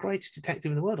guy's the greatest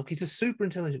detective in the world. Like he's a super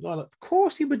intelligent guy. Like, of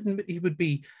course, he would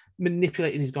be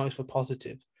manipulating these guys for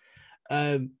positive.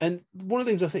 And one of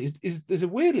the things I think is there's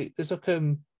like this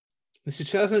is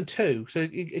 2002, so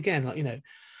again, like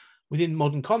within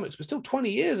modern comics, but still 20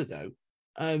 years ago,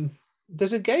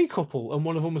 there's a gay couple and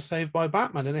one of them was saved by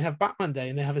Batman, and they have Batman Day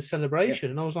and they have a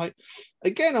celebration. And I was like,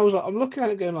 I'm looking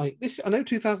at it going like this. I know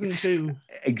 2002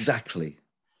 exactly.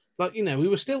 Like we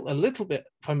were still a little bit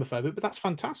homophobic, but that's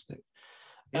fantastic.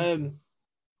 And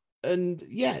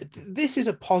this is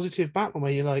a positive Batman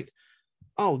where you're like,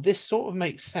 oh, this sort of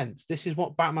makes sense. This is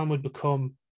what Batman would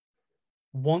become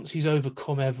once he's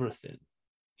overcome everything.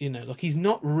 Like he's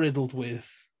not riddled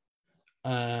with,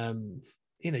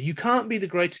 you can't be the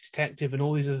greatest detective and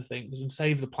all these other things and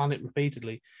save the planet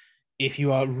repeatedly if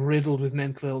you are riddled with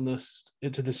mental illness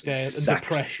to the scale and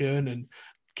depression and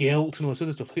guilt and all this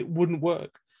other stuff. It wouldn't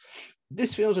work.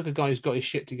 This feels like a guy who's got his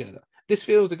shit together. This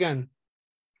feels, again,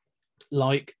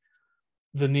 like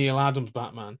the Neil Adams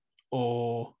Batman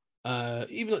or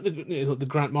even like the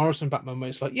Grant Morrison Batman, where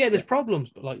it's like, there's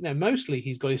problems, but like mostly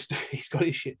he's got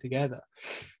his shit together.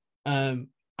 And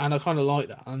I kind of like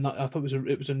that, and I thought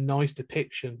it was a nice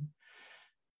depiction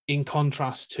in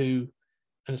contrast to,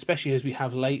 and especially as we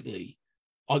have lately,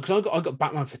 because I got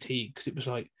Batman fatigue because it was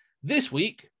like this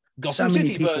week Gotham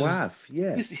City burns.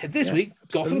 This week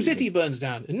Gotham City burns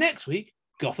down, and next week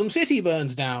Gotham City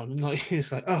burns down, and like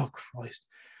it's like, oh Christ,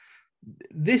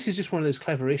 this is just one of those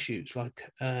clever issues, like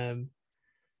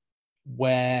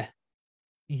where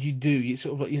you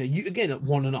sort of like, you again,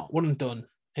 one and done.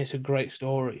 It's a great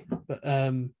story, but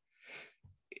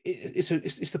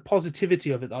it's the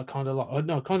positivity of it that I kind of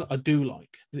like. I do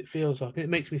like. It feels like it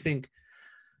makes me think.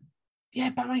 Yeah,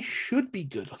 Batman should be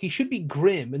good. Like he should be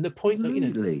grim, and the point that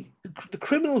the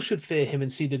criminal should fear him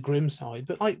and see the grim side.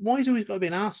 But like, why is he always got to be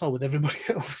an asshole with everybody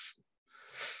else?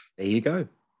 There you go.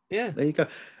 Yeah, there you go.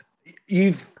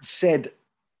 You've said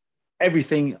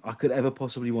everything I could ever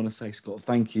possibly want to say, Scott.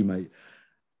 Thank you, mate.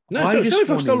 No, sorry if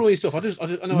I've stolen all your stuff. I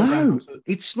know.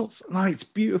 It's not. No, it's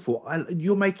beautiful.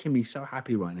 You're making me so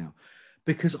happy right now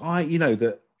because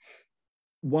that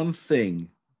one thing.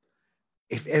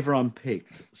 If ever I'm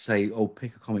picked, say,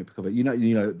 pick a comic book of it. You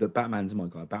know that Batman's my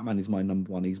guy. Batman is my number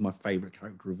one. He's my favorite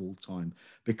character of all time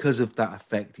because of that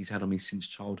effect he's had on me since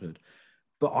childhood.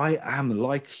 But I am,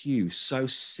 like you, so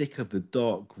sick of the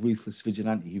dark, ruthless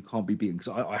vigilante who can't be beaten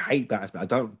because I hate that aspect. I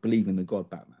don't believe in the god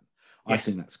Batman. Yes, I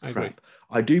think that's crap.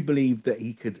 I do believe that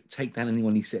he could take down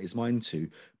anyone he set his mind to,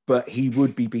 but he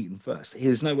would be beaten first.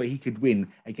 There's no way he could win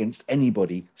against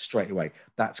anybody straight away.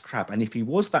 That's crap. And if he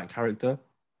was that character,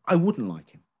 I wouldn't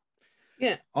like him.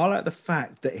 Yeah. I like the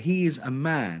fact that he is a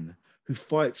man who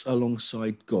fights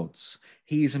alongside gods.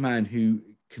 He is a man who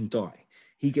can die.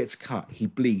 He gets cut, he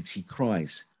bleeds, he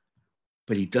cries,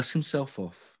 but he dusts himself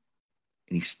off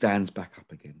and he stands back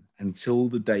up again until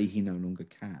the day he no longer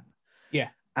can. Yeah.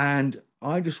 And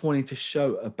I just wanted to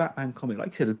show a Batman comic,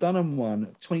 like I said, a Dunham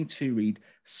 1, 22 read,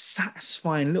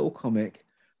 satisfying little comic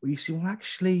where you see, well,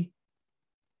 actually,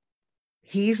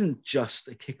 he isn't just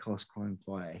a kick-ass crime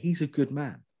fighter. He's a good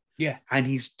man. Yeah. And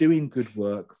he's doing good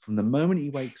work from the moment he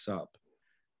wakes up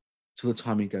to the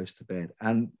time he goes to bed.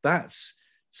 And that's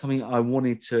something I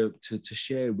wanted to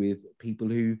share with people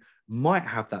who might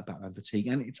have that Batman fatigue.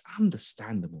 And it's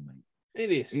understandable, mate.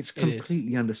 It is. It's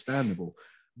completely understandable.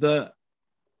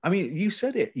 You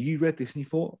said it. You read this and you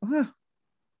thought,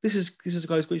 this is a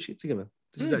guy who's got his shit together.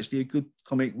 This is actually a good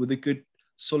comic with a good,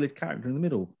 solid character in the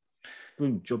middle.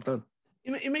 Boom, job done.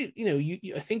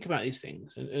 I think about these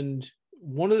things, and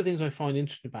one of the things I find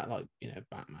interesting about,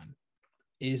 Batman,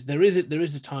 is there is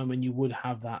a time when you would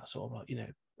have that sort of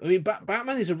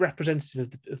Batman is a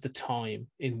representative of the time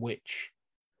in which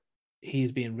he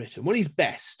is being written. When he's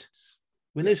best,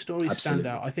 when those stories stand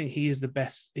out, I think he is the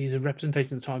best. He's a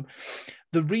representation of the time.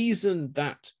 The reason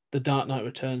that The Dark Knight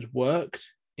Returns worked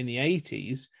in the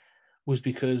 80s was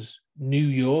because New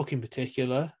York in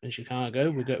particular and Chicago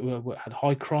we had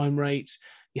high crime rates.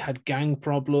 You had gang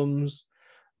problems.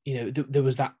 There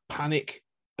was that panic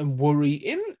and worry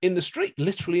in the street,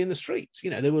 literally in the streets.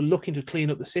 They were looking to clean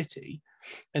up the city.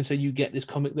 And so you get this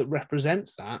comic that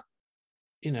represents that,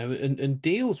 and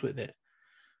deals with it.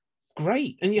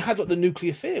 Great. And you had the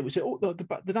nuclear fear, which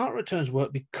the Dark Returns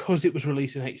worked because it was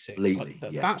released in 86.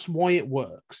 That's why it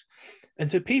works. And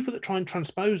so people that try and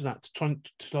transpose that to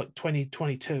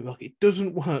 2022, it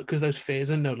doesn't work because those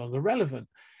fears are no longer relevant.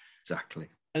 Exactly.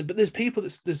 But there's people,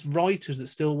 there's writers that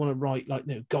still want to write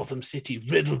Gotham City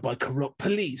riddled by corrupt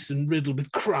police and riddled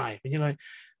with crime. And you're like,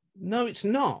 no, it's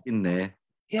not. In there.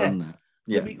 Yeah. Done that.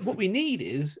 Yeah. What we need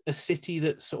is a city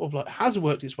that sort of has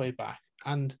worked its way back.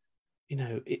 And,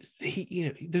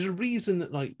 there's a reason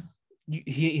that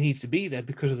he needs to be there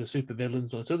because of the supervillains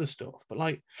and all this other stuff.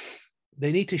 But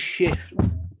they need to shift.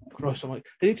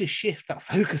 They need to shift that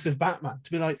focus of Batman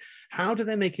to be how do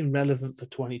they make him relevant for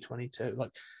 2022?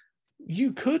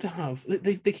 You could have,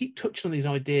 they keep touching on these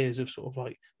ideas of sort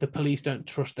of the police don't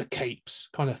trust the capes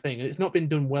kind of thing. And it's not been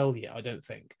done well yet, I don't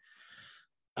think.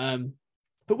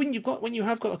 But when you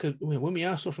have got when we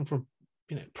are suffering from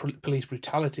police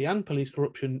brutality and police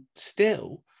corruption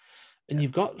still, and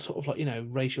you've got sort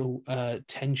of racial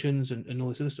tensions and all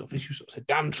this other stuff, as you sort of said,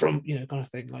 damn Trump, kind of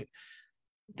thing.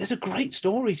 There's a great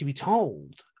story to be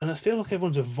told, and I feel like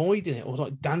everyone's avoiding it or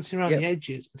dancing around the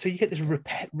edges. So you get this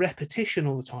repetition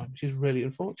all the time, which is really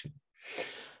unfortunate.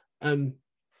 One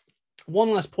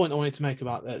last point I wanted to make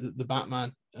about the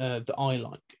Batman that I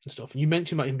like and stuff. And you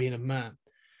mentioned about him being a man.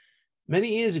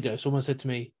 Many years ago, someone said to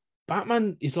me,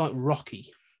 Batman is like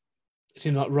Rocky. It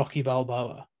seems like Rocky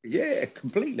Balboa. Yeah,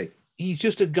 completely. He's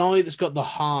just a guy that's got the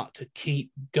heart to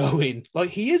keep going.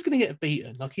 He is going to get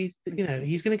beaten. He's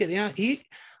going to get the out.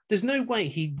 There's no way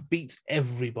he beats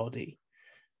everybody.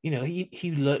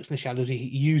 He lurks in the shadows. He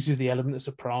uses the element of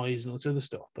surprise and all this other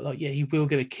stuff. But he will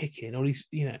get a kick in, or he's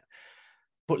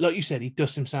But like you said, he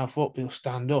dusts himself up. He'll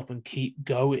stand up and keep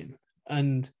going.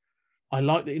 And I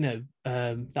like that.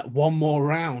 That one more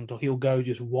round, or he'll go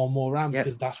just one more round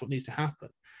because that's what needs to happen.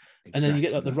 And then you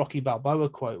get like the Rocky Balboa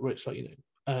quote where it's like,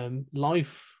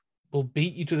 life will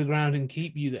beat you to the ground and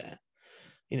keep you there.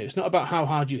 It's not about how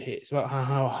hard you hit. It's about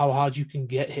how hard you can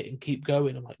get hit and keep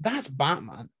going. I'm like, that's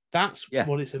Batman. That's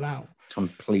what it's about.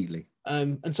 Completely.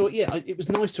 And so, it was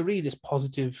nice to read this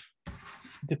positive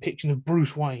depiction of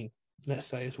Bruce Wayne, let's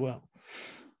say, as well.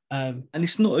 And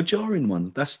it's not a jarring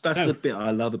one. That's the bit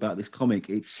I love about this comic.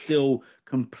 It still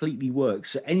completely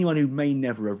works. So anyone who may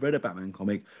never have read a Batman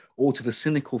comic, or to the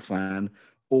cynical fan,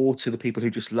 or to the people who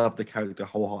just love the character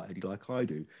wholeheartedly like I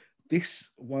do,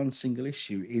 this one single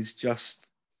issue is just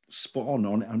spot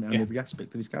on every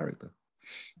aspect of his character.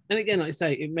 And again, like I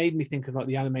say, it made me think of like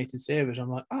the animated series. I'm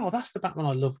like, oh, that's the Batman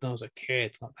I loved when I was a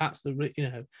kid. Like that's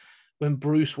the when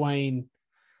Bruce Wayne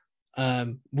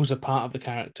was a part of the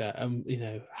character and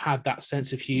had that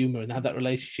sense of humor and had that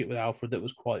relationship with Alfred that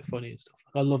was quite funny and stuff.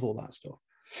 Like I love all that stuff.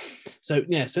 So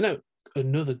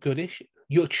another good issue.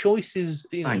 Your choices,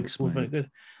 Thanks, were very good.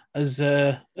 As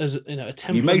a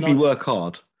Templar, you made me work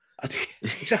hard.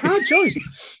 It's a hard choice.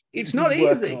 It's not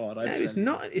easy. It's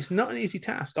not an easy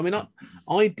task. I mean,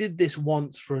 I did this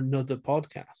once for another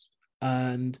podcast,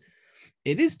 and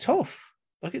it is tough.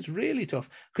 Like it's really tough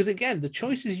because again, the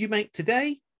choices you make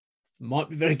today might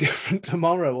be very different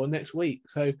tomorrow or next week.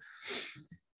 So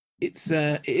it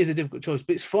is a difficult choice,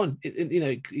 but it's fun.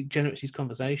 It generates these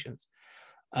conversations,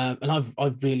 and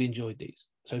I've really enjoyed these.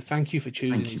 So thank you for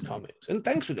choosing these comics, and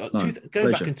thanks for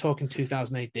going back and talking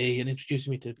 2000 AD and introducing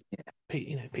me to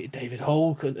Peter David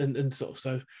Hulk and sort of.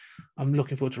 So I'm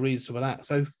looking forward to reading some of that.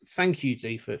 So thank you,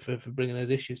 Dee, for bringing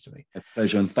those issues to me. A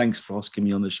pleasure, and thanks for asking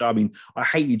me on the show. I mean, I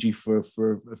hated you for a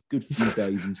good few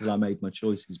days until I made my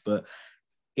choices, but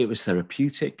it was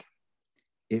therapeutic,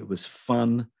 it was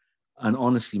fun, and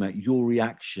honestly, mate, your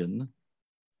reaction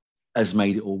has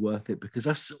made it all worth it, because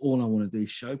that's all I want to do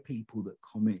is show people that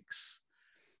comics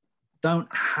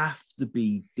don't have to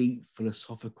be deep,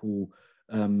 philosophical,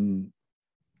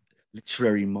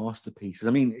 literary masterpieces.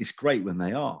 I mean, it's great when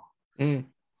they are,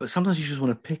 but sometimes you just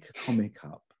want to pick a comic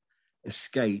up,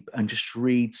 escape, and just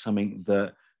read something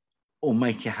that will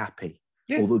make you happy,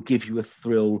 or will give you a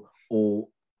thrill, or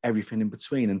everything in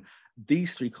between. And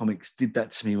these three comics did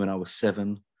that to me when I was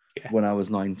 7, when I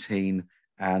was 19,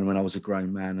 and when I was a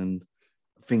grown man. And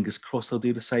fingers crossed they'll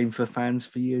do the same for fans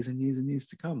for years and years and years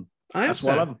to come. That's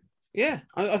why I love them. Yeah,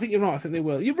 I think you're right. I think they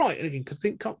will. You're right again, because I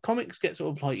think comics get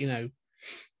sort of like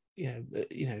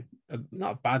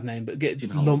not a bad name, but get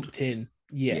lumped in.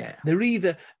 Yeah, they're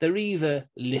either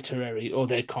literary or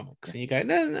they're comics, and you go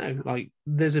no. Like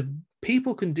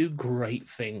people can do great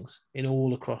things in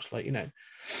all across.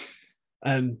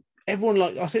 Everyone,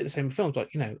 like I say the same films. Like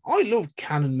I love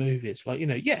canon movies. Like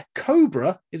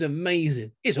Cobra is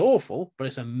amazing. It's awful, but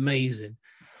it's amazing.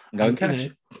 Go and catch.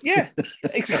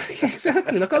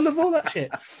 Exactly. Like I love all that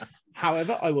shit.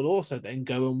 However, I will also then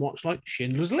go and watch like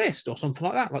Schindler's List or something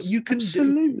like that. Like you can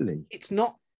absolutely. It's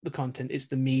not the content; it's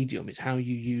the medium. It's how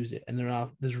you use it, and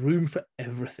there's room for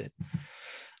everything.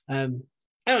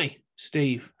 Anyway,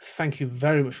 Steve, thank you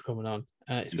very much for coming on.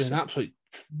 It's been an absolute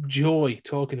joy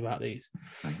talking about these.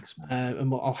 Thanks, man.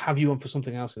 And I'll have you on for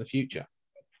something else in the future.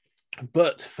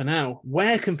 But for now,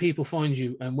 where can people find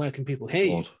you and where can people hear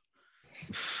you?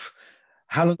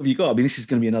 How long have you got? I mean, this is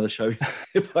going to be another show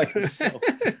by itself.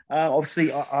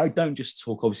 Obviously, I don't just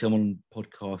talk. Obviously, I'm on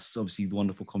podcasts. Obviously, the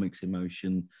Wonderful Comics in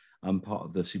Motion. I'm part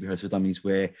of the Superheroes for Dummies,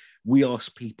 where we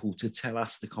ask people to tell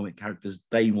us the comic characters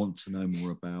they want to know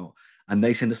more about, and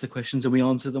they send us the questions and we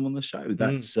answer them on the show.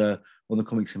 That's on the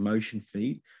Comics in Motion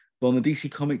feed. But on the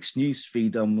DC Comics news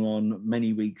feed, I'm on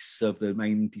many weeks of the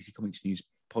main DC Comics news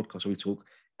podcast where we talk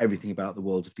everything about the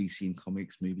worlds of DC and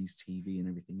comics, movies, TV, and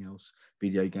everything else,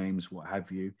 video games, what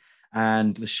have you.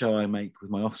 And the show I make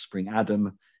with my offspring,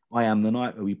 Adam, I Am the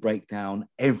Night, where we break down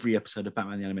every episode of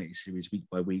Batman the Animated Series week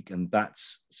by week, and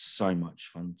that's so much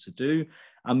fun to do.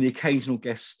 I'm the occasional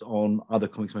guest on other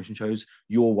Comics Motion shows,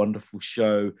 Your Wonderful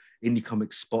Show, Indie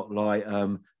Comics Spotlight,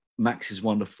 Max's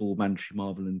Wonderful, Mandatory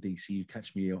Marvel and DC. You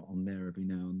catch me on there every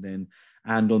now and then.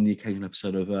 And on the occasional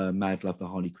episode of Mad Love, the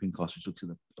Harley Quinn cast, which looks at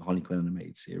the Harley Quinn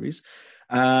animated series.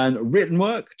 And written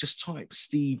work, just type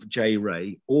Steve J.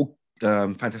 Ray or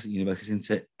Fantastic Universes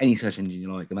into any search engine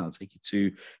you like, and that'll take you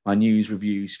to my news,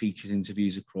 reviews, features,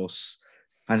 interviews across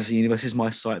Fantastic Universes, my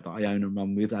site that I own and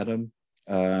run with Adam.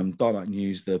 Dark Knight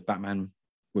News, the Batman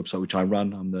website which I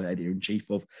run. I'm the editor-in-chief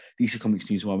of DC Comics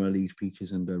News, where I'm a lead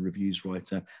features and reviews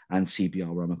writer, and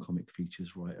CBR, where I'm a comic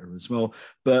features writer as well.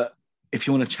 But if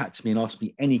you want to chat to me and ask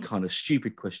me any kind of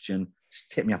stupid question,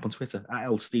 just hit me up on Twitter at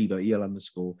 @LStevo,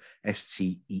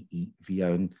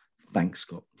 EL_STEEVO. And Thanks,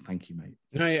 Scott. Thank you, mate.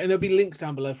 No, and there'll be links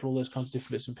down below for all those kinds of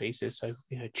different bits and pieces. So,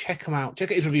 check them out.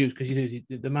 Check out his reviews, because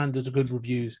the man does a good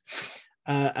reviews.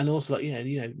 And also,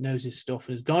 knows his stuff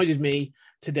and has guided me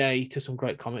today to some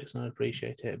great comics, and I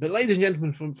appreciate it. But ladies and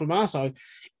gentlemen, from our side,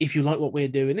 if you like what we're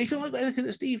doing, if you like anything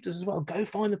that Steve does as well, go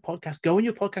find the podcast, go on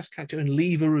your podcast catcher and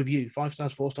leave a review, 5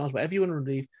 stars, 4 stars, whatever you want to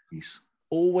leave. Peace.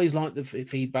 Always like the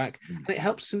feedback, and it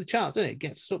helps us in the charts, doesn't it? It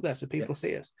gets us up there so people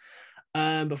see us.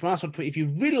 But from our side, if you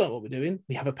really like what we're doing,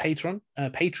 we have a Patreon,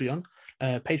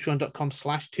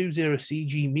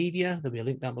 patreon.com/20cg media. There'll be a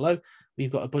link down below. We've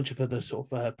got a bunch of other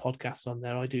sort of podcasts on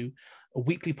there. I do a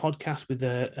weekly podcast with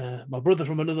my brother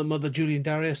from another mother, Julian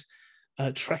Darius,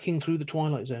 trekking through the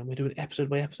Twilight Zone. We're doing episode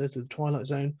by episode through the Twilight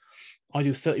Zone. I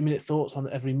do 30-minute thoughts on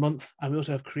it every month. And we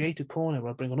also have Creative Corner,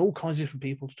 where I bring on all kinds of different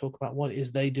people to talk about what it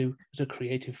is they do as a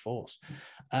creative force.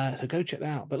 So go check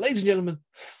that out. But ladies and gentlemen,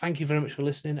 thank you very much for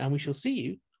listening, and we shall see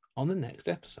you on the next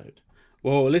episode.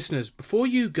 Well, listeners, before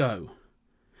you go,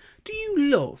 do you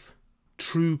love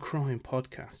true crime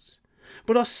podcasts,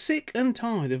 but are sick and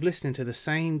tired of listening to the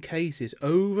same cases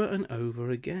over and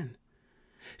over again?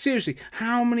 Seriously,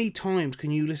 how many times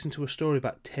can you listen to a story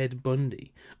about Ted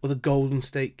Bundy or the Golden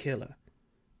State Killer?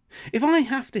 If I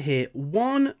have to hear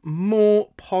one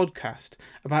more podcast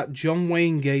about John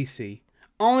Wayne Gacy,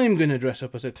 I'm going to dress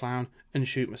up as a clown and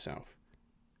shoot myself.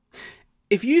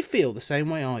 If you feel the same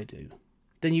way I do,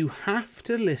 then you have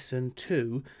to listen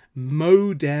to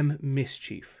Modem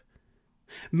Mischief.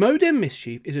 Modem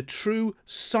Mischief is a true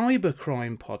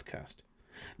cybercrime podcast.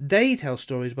 They tell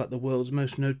stories about the world's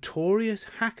most notorious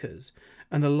hackers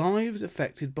and the lives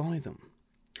affected by them.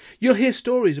 You'll hear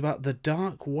stories about the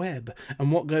dark web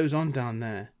and what goes on down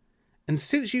there. And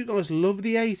since you guys love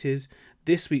the 80s,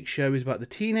 this week's show is about the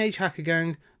teenage hacker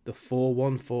gang, the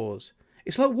 414s.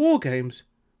 It's like war games,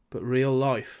 but real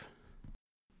life.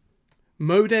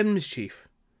 Modem Mischief.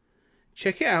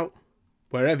 Check it out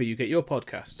wherever you get your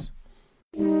podcasts.